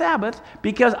 keep the Sabbath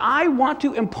because I want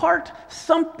to impart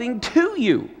something to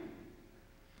you.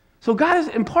 So God is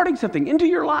imparting something into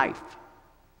your life.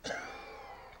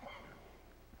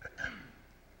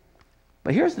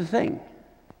 But here's the thing.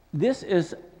 This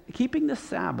is keeping the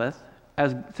Sabbath,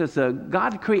 as says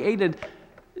God created,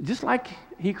 just like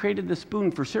He created the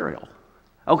spoon for cereal.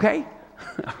 Okay?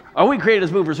 Or we created a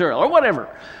spoon for cereal, or whatever.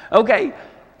 Okay?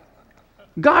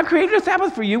 God created a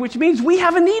Sabbath for you, which means we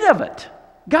have a need of it.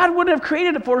 God wouldn't have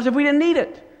created it for us if we didn't need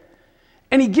it.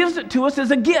 And he gives it to us as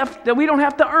a gift that we don't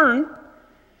have to earn.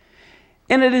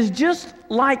 And it is just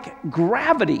like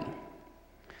gravity.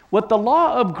 What the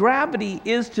law of gravity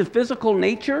is to physical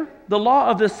nature, the law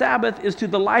of the Sabbath is to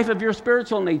the life of your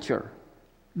spiritual nature.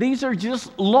 These are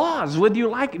just laws. Whether you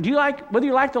like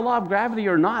the law of gravity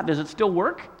or not, does it still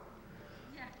work?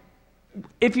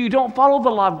 If you don't follow the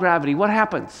law of gravity, what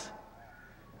happens?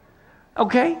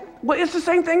 Okay? Well, it's the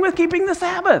same thing with keeping the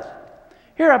Sabbath.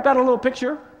 Here, I've got a little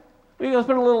picture. We just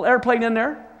put a little airplane in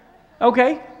there.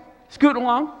 Okay? Scooting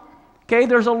along. Okay?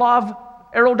 There's a law of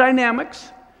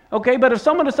aerodynamics. Okay? But if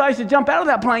someone decides to jump out of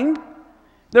that plane,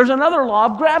 there's another law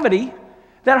of gravity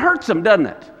that hurts them, doesn't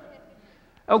it?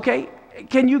 Okay?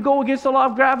 Can you go against the law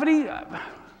of gravity?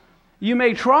 You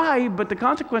may try, but the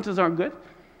consequences aren't good.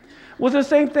 Well, the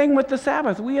same thing with the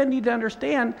Sabbath. We need to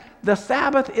understand the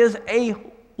Sabbath is a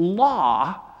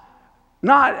law,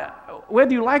 not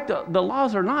whether you like the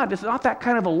laws or not. It's not that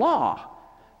kind of a law.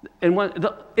 And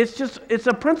it's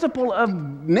a principle of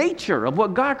nature, of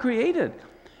what God created.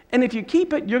 And if you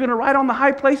keep it, you're going to ride on the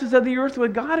high places of the earth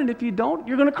with God, and if you don't,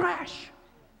 you're going to crash.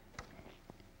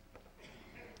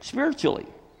 Spiritually.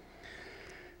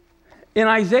 In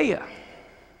Isaiah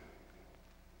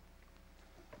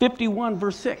 51,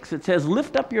 verse 6, it says,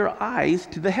 "Lift up your eyes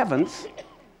to the heavens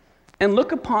and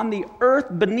look upon the earth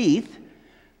beneath."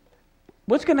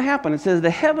 What's going to happen? It says, the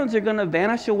heavens are going to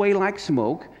vanish away like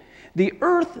smoke. The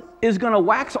earth is going to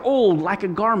wax old like a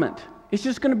garment. It's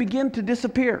just going to begin to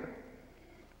disappear.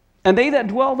 And they that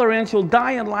dwell therein shall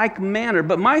die in like manner.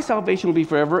 But my salvation will be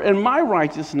forever, and my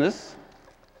righteousness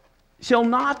shall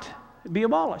not be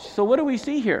abolished. So what do we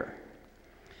see here?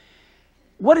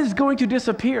 What is going to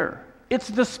disappear? It's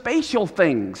the spatial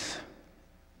things.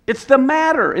 It's the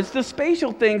matter. It's the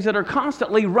spatial things that are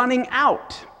constantly running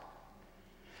out.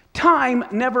 Time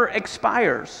never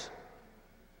expires.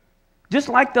 Just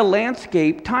like the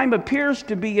landscape, time appears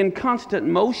to be in constant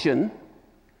motion,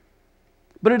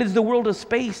 but it is the world of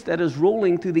space that is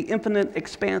rolling through the infinite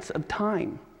expanse of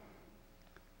time.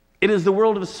 It is the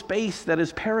world of space that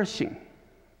is perishing.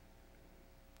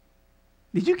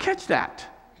 Did you catch that?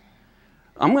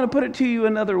 I'm going to put it to you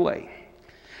another way.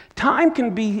 Time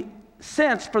can be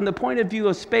sensed from the point of view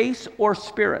of space or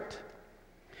spirit.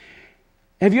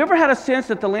 Have you ever had a sense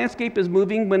that the landscape is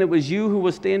moving when it was you who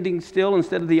was standing still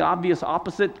instead of the obvious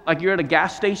opposite? Like you're at a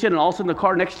gas station and all of a sudden the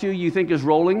car next to you think is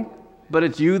rolling, but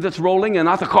it's you that's rolling and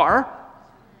not the car?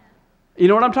 You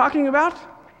know what I'm talking about?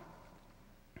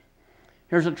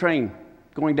 Here's a train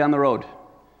going down the road,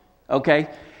 okay?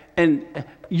 And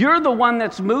you're the one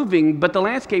that's moving, but the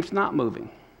landscape's not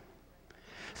moving.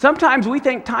 Sometimes we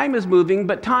think time is moving,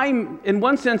 but time in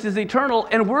one sense is eternal,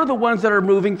 and we're the ones that are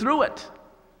moving through it.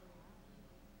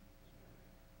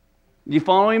 You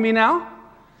following me now?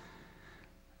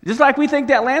 Just like we think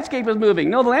that landscape is moving.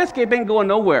 No, the landscape ain't going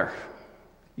nowhere.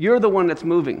 You're the one that's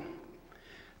moving.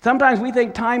 Sometimes we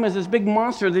think time is this big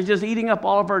monster that's just eating up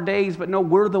all of our days, but no,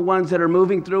 we're the ones that are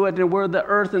moving through it, and we're the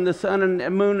earth and the sun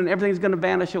and moon, and everything's going to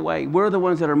vanish away. We're the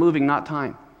ones that are moving, not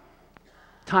time.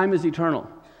 Time is eternal.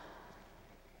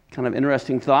 Kind of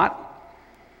interesting thought.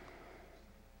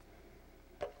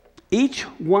 Each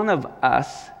one of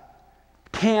us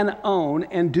can own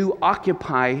and do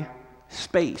occupy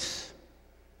space,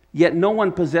 yet no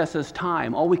one possesses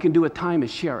time. All we can do with time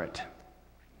is share it.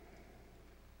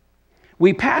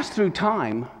 We pass through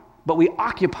time, but we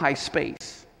occupy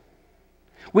space.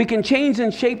 We can change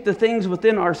and shape the things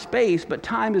within our space, but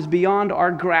time is beyond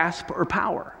our grasp or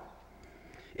power.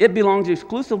 It belongs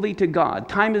exclusively to God.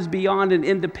 Time is beyond and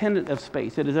independent of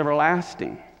space. It is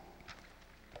everlasting.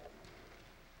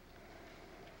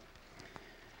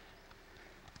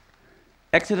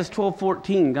 Exodus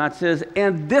 12:14, God says,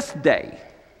 "And this day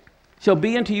shall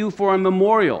be unto you for a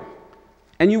memorial,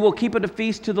 and you will keep it a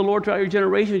feast to the Lord throughout your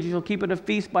generations. You shall keep it a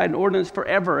feast by an ordinance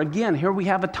forever." Again, here we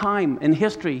have a time in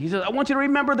history. He says, I want you to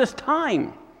remember this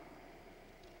time.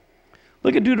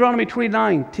 Look at Deuteronomy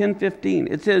 29:10-15.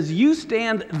 It says, "You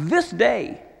stand this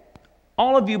day,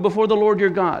 all of you, before the Lord your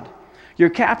God, your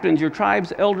captains, your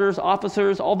tribes, elders,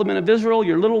 officers, all the men of Israel,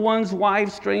 your little ones,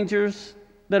 wives, strangers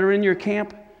that are in your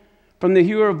camp, from the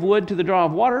hewer of wood to the drawer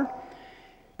of water,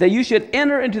 that you should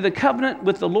enter into the covenant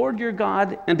with the Lord your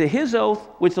God and to his oath,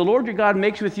 which the Lord your God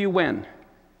makes with you when?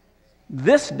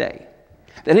 This day,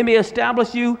 that he may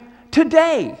establish you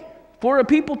today for a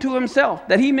people to himself,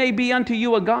 that he may be unto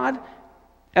you a God,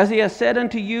 as he has said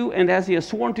unto you and as he has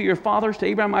sworn to your fathers, to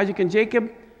Abraham, Isaac, and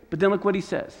Jacob." But then look what he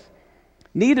says.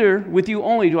 "Neither with you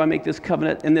only do I make this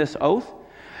covenant and this oath,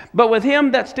 but with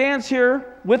him that stands here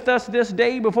with us this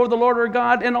day before the Lord our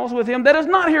God, and also with him that is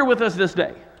not here with us this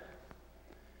day."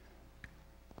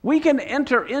 We can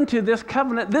enter into this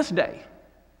covenant this day.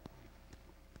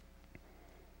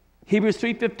 Hebrews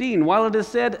 3:15, while it is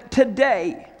said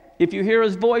today, if you hear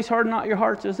his voice, harden not your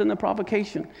hearts as in the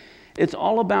provocation. It's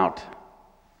all about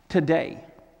today.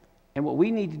 And what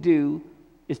we need to do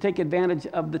is take advantage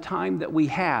of the time that we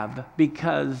have,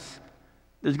 because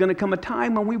there's going to come a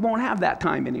time when we won't have that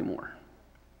time anymore.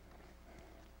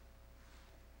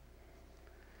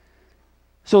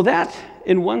 So that,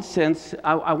 in one sense,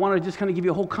 I want to just kind of give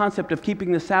you a whole concept of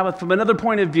keeping the Sabbath from another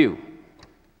point of view,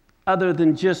 other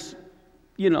than just,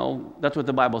 that's what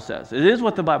the Bible says. It is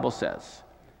what the Bible says.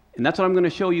 And that's what I'm going to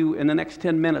show you in the next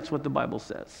 10 minutes, what the Bible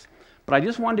says. But I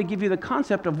just wanted to give you the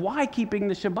concept of why keeping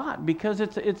the Shabbat, because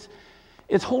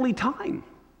it's holy time.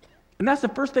 And that's the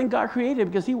first thing God created,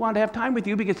 because he wanted to have time with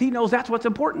you, because he knows that's what's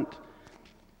important.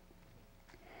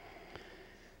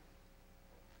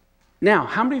 Now,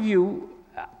 how many of you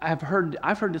I've heard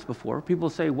this before. People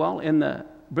say, well, in the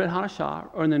Brit Hadashah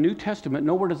or in the New Testament,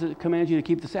 nowhere does it command you to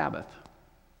keep the Sabbath.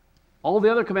 All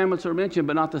the other commandments are mentioned,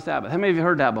 but not the Sabbath. How many of you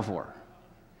heard that before?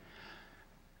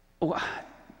 Oh,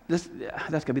 that's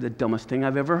going to be the dumbest thing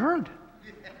I've ever heard.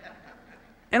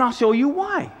 And I'll show you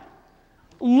why.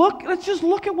 Let's just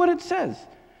look at what it says.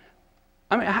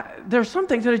 I mean, there's some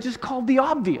things that are just called the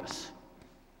obvious.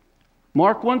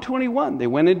 Mark 1:21, they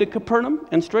went into Capernaum,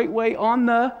 and straightway on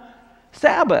the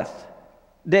Sabbath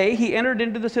day, he entered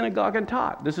into the synagogue and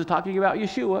taught. This is talking about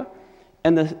Yeshua.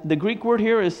 And the Greek word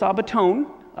here is Sabbaton.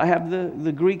 I have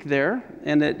the Greek there,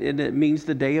 and it means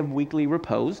the day of weekly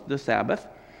repose, the Sabbath.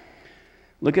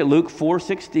 Look at Luke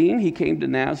 4:16. He came to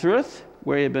Nazareth,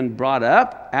 where he had been brought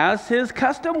up. As his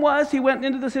custom was, he went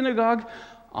into the synagogue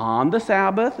on the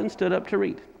Sabbath and stood up to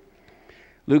read.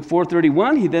 Luke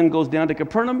 4:31, he then goes down to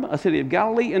Capernaum, a city of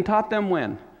Galilee, and taught them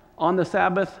when? On the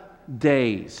Sabbath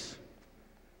days.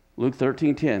 Luke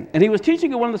 13:10. And he was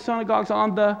teaching at one of the synagogues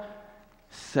on the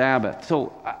Sabbath.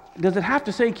 So does it have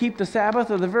to say keep the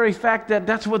Sabbath, or the very fact that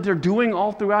that's what they're doing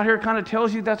all throughout here kind of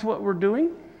tells you that's what we're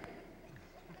doing?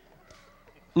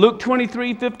 Luke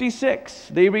 23:56.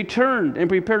 They returned and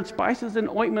prepared spices and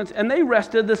ointments, and they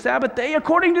rested the Sabbath day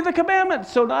according to the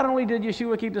commandments. So not only did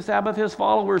Yeshua keep the Sabbath, his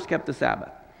followers kept the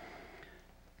Sabbath.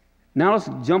 Now let's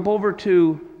jump over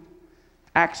to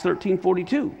Acts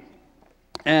 13:42.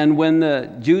 And when the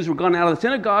Jews were gone out of the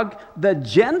synagogue, the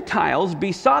Gentiles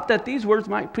besought that these words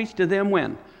might preach to them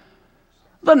when?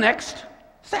 The next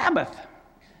Sabbath.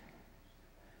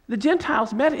 The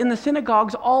Gentiles met in the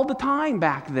synagogues all the time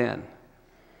back then.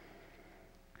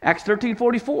 Acts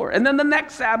 13:44. And then the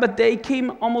next Sabbath day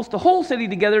came almost the whole city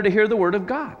together to hear the word of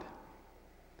God.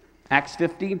 Acts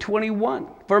 15:21.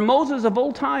 For Moses of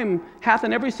old time hath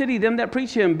in every city them that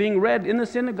preach him, being read in the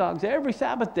synagogues every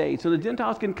Sabbath day, so the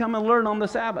Gentiles can come and learn on the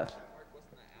Sabbath.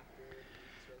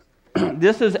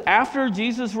 This is after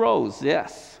Jesus rose,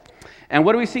 yes. And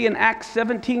what do we see in Acts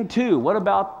 17:2? What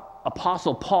about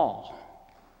Apostle Paul?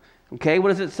 Okay, what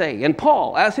does it say? And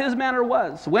Paul, as his manner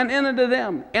was, went in unto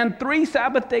them, and 3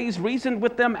 Sabbath days reasoned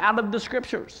with them out of the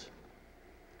Scriptures.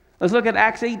 Let's look at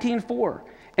Acts 18:4.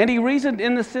 And he reasoned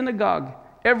in the synagogue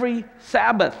every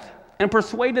Sabbath and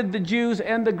persuaded the Jews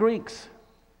and the Greeks.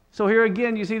 So here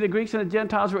again, you see the Greeks and the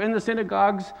Gentiles were in the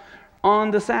synagogues on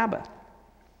the Sabbath.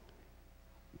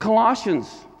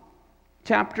 Colossians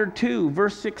chapter 2,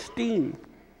 verse 16.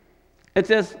 It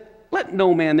says, let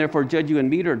no man therefore judge you in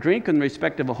meat or drink in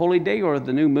respect of a holy day or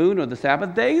the new moon or the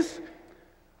Sabbath days.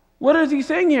 What is he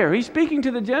saying here? He's speaking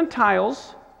to the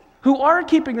Gentiles who are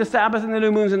keeping the Sabbath and the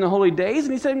new moons and the holy days,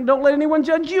 and he's saying, don't let anyone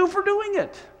judge you for doing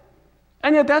it.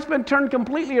 And yet that's been turned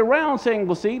completely around, saying,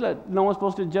 well, see, no one's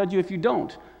supposed to judge you if you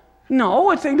don't. No,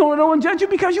 it's saying don't let no one judge you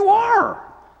because you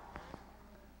are.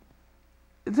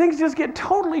 Things just get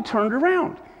totally turned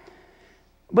around.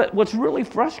 But what's really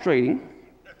frustrating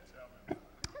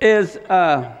is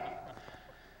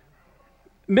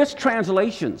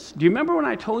mistranslations. Do you remember when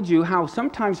I told you how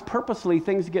sometimes purposely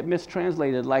things get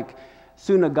mistranslated, like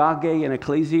synagogue and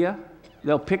ecclesia?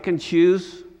 They'll pick and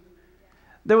choose.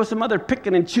 There was some other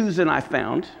picking and choosing I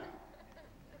found.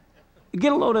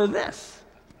 Get a load of this.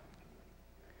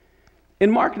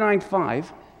 In Mark 9:5,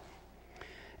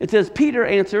 it says, Peter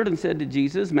answered and said to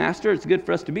Jesus, Master, it's good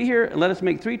for us to be here. Let us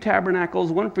make 3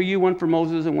 tabernacles, one for you, one for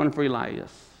Moses, and one for Elijah.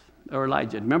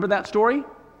 Remember that story?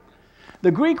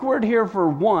 The Greek word here for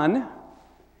one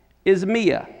is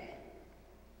mia.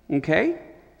 Okay?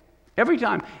 Every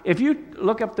time, if you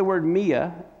look up the word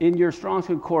mia in your Strong's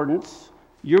Concordance,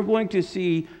 you're going to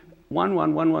see 1,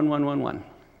 1, 1, 1, 1, 1, 1.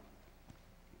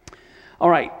 All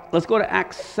right, let's go to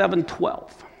Acts 7:12.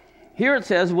 Here it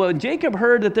says, when Jacob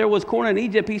heard that there was corn in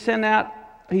Egypt, he sent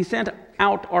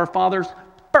out our fathers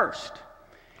first.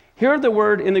 Here the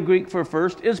word in the Greek for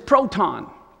first is proton.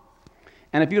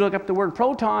 And if you look up the word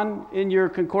proton in your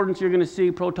concordance, you're going to see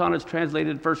proton is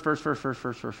translated first.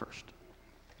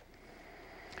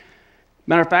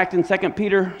 Matter of fact, in 2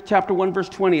 Peter chapter 1, verse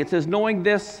 20, it says, knowing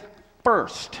this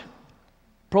first,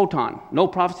 proton. No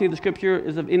prophecy of the Scripture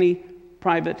is of any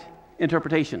private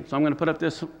interpretation. So I'm going to put up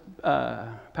this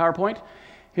PowerPoint.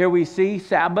 Here we see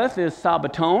Sabbath is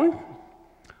Sabbaton.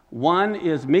 One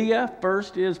is Mia,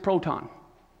 first is proton.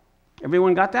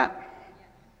 Everyone got that?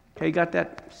 Okay, got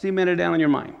that cemented down in your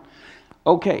mind.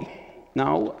 Okay,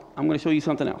 now I'm going to show you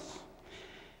something else.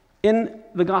 In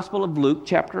the Gospel of Luke,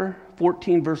 chapter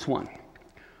 14, verse 1,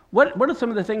 what are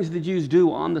some of the things the Jews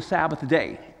do on the Sabbath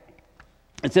day?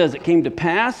 It says, it came to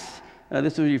pass,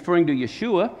 this is referring to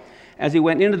Yeshua, as he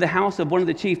went into the house of one of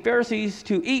the chief Pharisees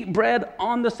to eat bread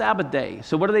on the Sabbath day.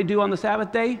 So what do they do on the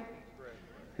Sabbath day?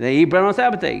 They eat bread on the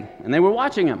Sabbath day, and they were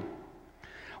watching him.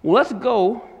 Well, let's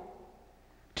go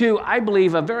to, I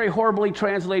believe, a very horribly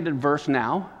translated verse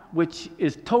now, which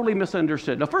is totally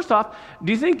misunderstood. Now, first off,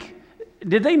 do you think,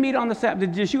 did they meet on the Sabbath?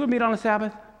 Did Yeshua meet on the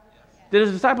Sabbath? Did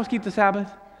his disciples keep the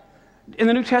Sabbath? In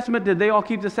the New Testament, did they all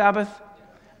keep the Sabbath?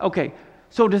 Okay,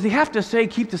 so does he have to say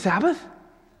keep the Sabbath?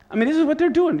 I mean, this is what they're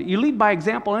doing. You lead by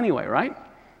example anyway, right?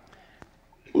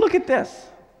 Look at this.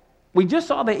 We just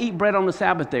saw they eat bread on the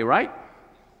Sabbath day, right?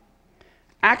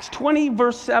 Acts 20,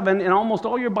 verse 7, in almost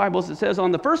all your Bibles, it says,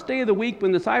 on the first day of the week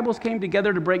when the disciples came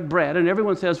together to break bread, and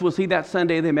everyone says, we'll see that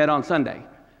Sunday they met on Sunday.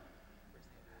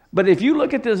 But if you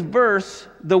look at this verse,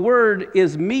 the word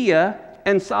is Mia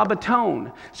and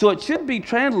Sabbaton. So it should be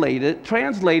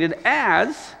translated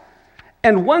as,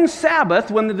 and one Sabbath,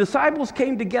 when the disciples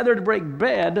came together to break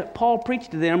bread, Paul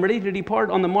preached to them, ready to depart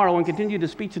on the morrow, and continued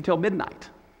his speech until midnight.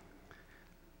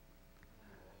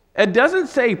 It doesn't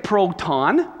say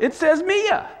proton, it says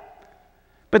Mia.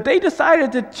 But they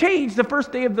decided to change the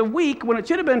first day of the week when it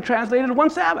should have been translated one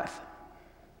Sabbath.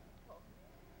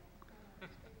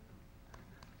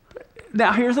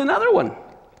 Now here's another one.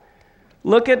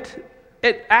 Look at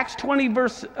Acts 20,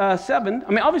 verse 7. I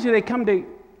mean, obviously they come to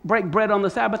break bread on the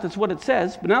Sabbath, that's what it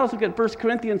says. But now let's look at 1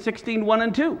 Corinthians 16, 1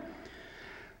 and 2.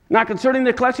 Now concerning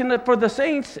the collection for the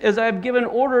saints, as I have given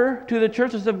order to the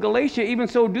churches of Galatia, even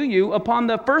so do you. Upon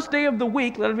the first day of the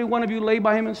week, let every one of you lay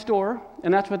by him in store.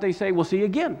 And that's what they say, we'll see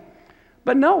again.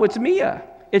 But no, it's Mia.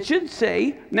 It should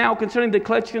say, now concerning the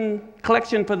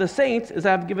collection for the saints, as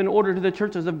I have given order to the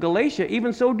churches of Galatia,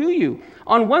 even so do you.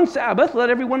 On one Sabbath, let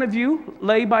every one of you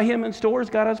lay by him in store as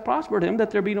God has prospered him, that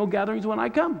there be no gatherings when I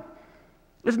come.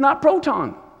 It's not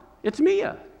proton, it's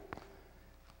Mia.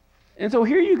 And so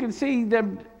here you can see that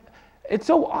it's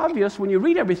so obvious when you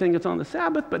read everything it's on the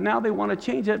Sabbath, but now they want to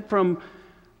change it from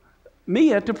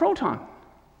Mia to proton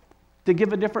to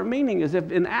give a different meaning, as if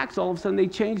in Acts all of a sudden they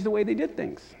changed the way they did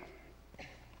things.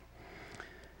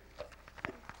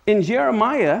 In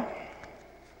Jeremiah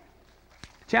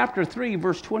chapter 3,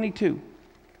 verse 22,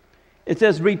 it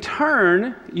says,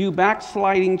 return, you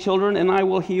backsliding children, and I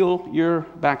will heal your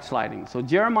backsliding. So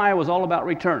Jeremiah was all about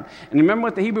return. And remember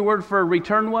what the Hebrew word for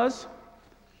return was?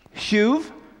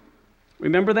 Shuv.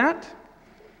 Remember that?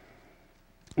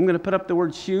 I'm going to put up the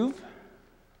word shuv.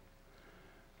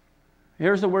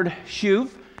 Here's the word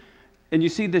shuv. And you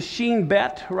see the sheen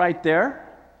bet right there.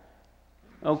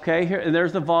 Okay, here, and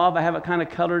there's the vav. I have it kind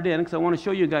of colored in because I want to show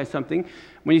you guys something.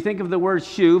 When you think of the word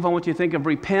shuv, I want you to think of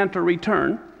repent or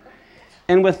return.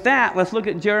 And with that, let's look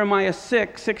at Jeremiah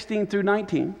 6, 16 through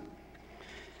 19.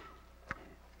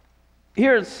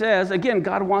 Here it says, again,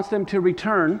 God wants them to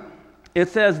return. It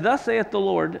says, thus saith the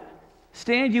Lord,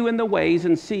 stand you in the ways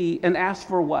and see and ask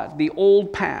for what? The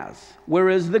old paths, where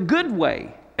is the good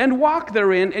way, and walk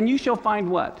therein, and you shall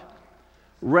find what?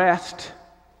 Rest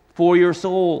for your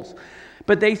souls.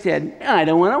 But they said, I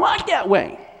don't want to walk that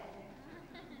way.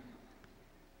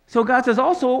 So God says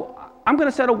also, I'm going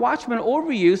to set a watchman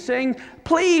over you, saying,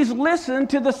 please listen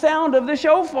to the sound of the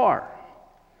shofar.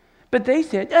 But they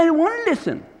said, I don't want to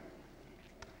listen.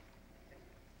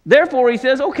 Therefore, he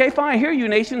says, okay, fine, hear you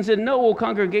nations, and know, O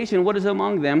congregation, what is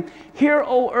among them. Hear,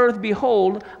 O earth,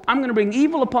 behold, I'm going to bring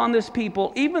evil upon this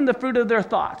people, even the fruit of their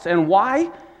thoughts. And why?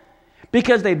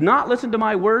 Because they've not listened to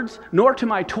my words, nor to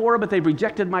my Torah, but they've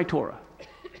rejected my Torah.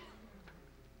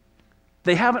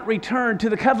 They haven't returned to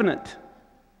the covenant.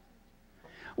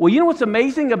 Well, you know what's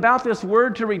amazing about this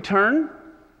word to return?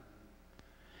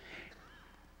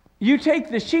 You take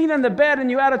the sheet and the bed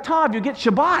and you add a tav, you get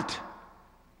Shabbat.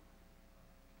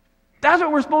 That's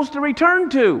what we're supposed to return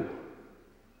to.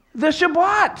 The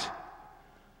Shabbat.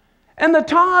 And the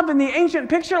tav in the ancient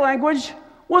picture language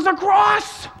was a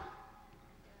cross.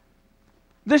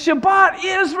 The Shabbat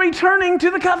is returning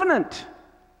to the covenant.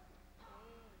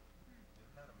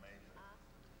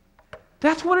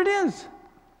 That's what it is.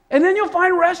 And then you'll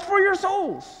find rest for your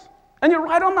souls. And you're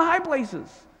right on the high places.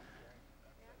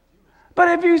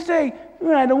 But if you say,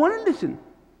 well, I don't want to listen.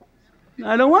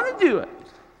 I don't want to do it.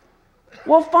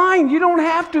 Well, fine, you don't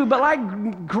have to. But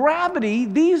like gravity,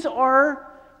 these are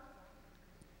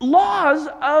laws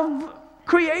of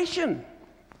creation.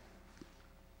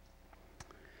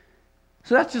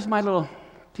 So that's just my little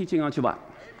teaching on Shabbat.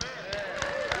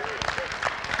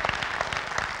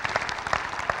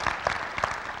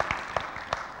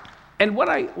 And what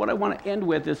I want to end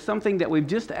with is something that we've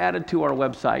just added to our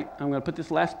website. I'm going to put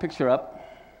this last picture up.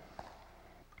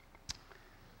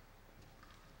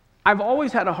 I've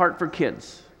always had a heart for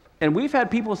kids. And we've had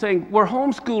people saying, we're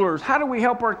homeschoolers. How do we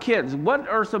help our kids? What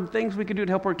are some things we can do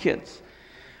to help our kids?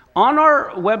 On our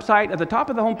website, at the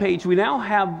top of the homepage, we now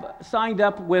have signed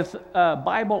up with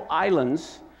Bible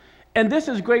Islands. And this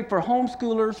is great for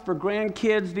homeschoolers, for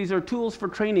grandkids. These are tools for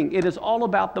training. It is all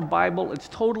about the Bible. It's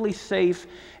totally safe.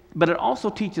 But it also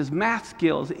teaches math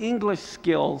skills, English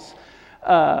skills.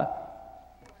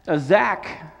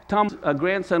 Zach, Tom's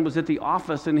grandson, was at the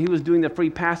office, and he was doing the free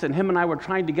pass, and him and I were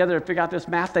trying together to figure out this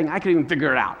math thing. I couldn't even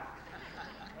figure it out.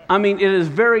 I mean, it is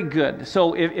very good.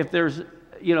 So if there's,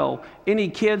 any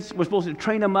kids, we're supposed to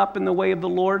train them up in the way of the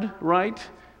Lord, right?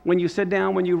 When you sit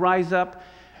down, when you rise up.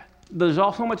 There's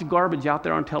all so much garbage out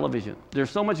there on television.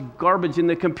 There's so much garbage in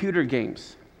the computer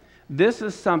games. This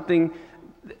is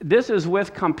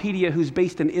with Compedia, who's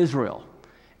based in Israel,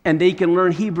 and they can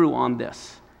learn Hebrew on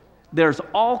this. There's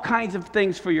all kinds of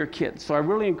things for your kids. So I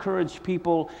really encourage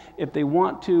people, if they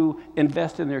want to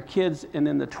invest in their kids and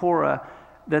in the Torah,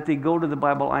 that they go to the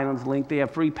Bible Islands link. They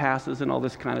have free passes and all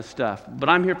this kind of stuff. But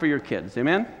I'm here for your kids.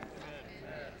 Amen?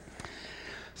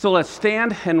 So let's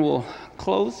stand and we'll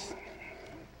close.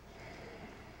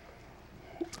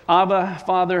 Abba,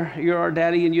 Father, you're our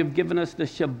daddy, and you've given us the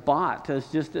Shabbat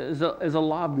as a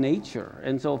law of nature.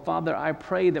 And so, Father, I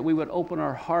pray that we would open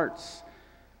our hearts,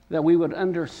 that we would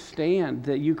understand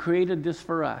that you created this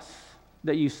for us,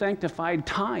 that you sanctified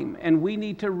time, and we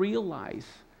need to realize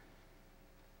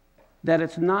that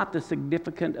it's not the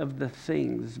significance of the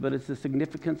things, but it's the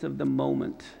significance of the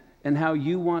moment and how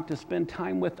you want to spend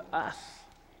time with us.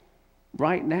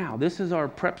 Right now, this is our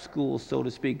prep school, so to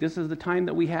speak. This is the time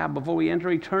that we have before we enter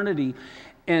eternity.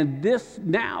 And this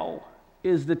now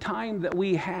is the time that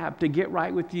we have to get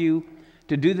right with you,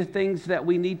 to do the things that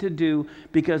we need to do,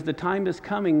 because the time is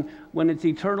coming when it's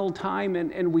eternal time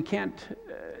and we can't,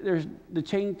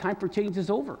 time for change is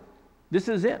over. This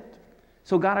is it.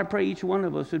 So God, I pray each one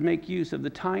of us would make use of the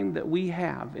time that we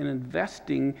have in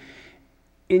investing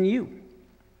in you,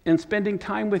 and spending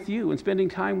time with you, and spending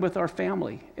time with our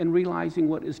family, and realizing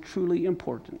what is truly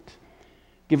important.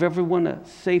 Give everyone a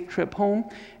safe trip home.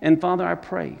 And Father, I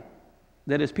pray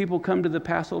that as people come to the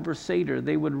Passover Seder,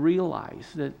 they would realize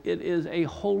that it is a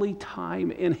holy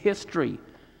time in history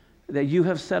that you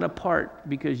have set apart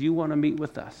because you want to meet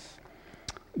with us.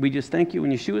 We just thank you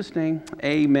in Yeshua's name.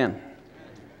 Amen.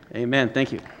 Amen.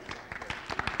 Thank you.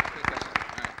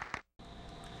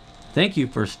 Thank you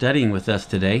for studying with us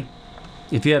today.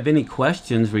 If you have any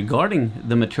questions regarding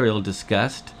the material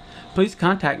discussed, please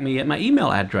contact me at my email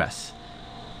address.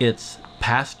 It's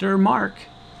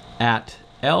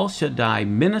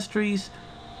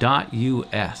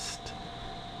pastormark@elshaddaiministries.us.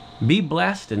 Be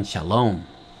blessed and shalom.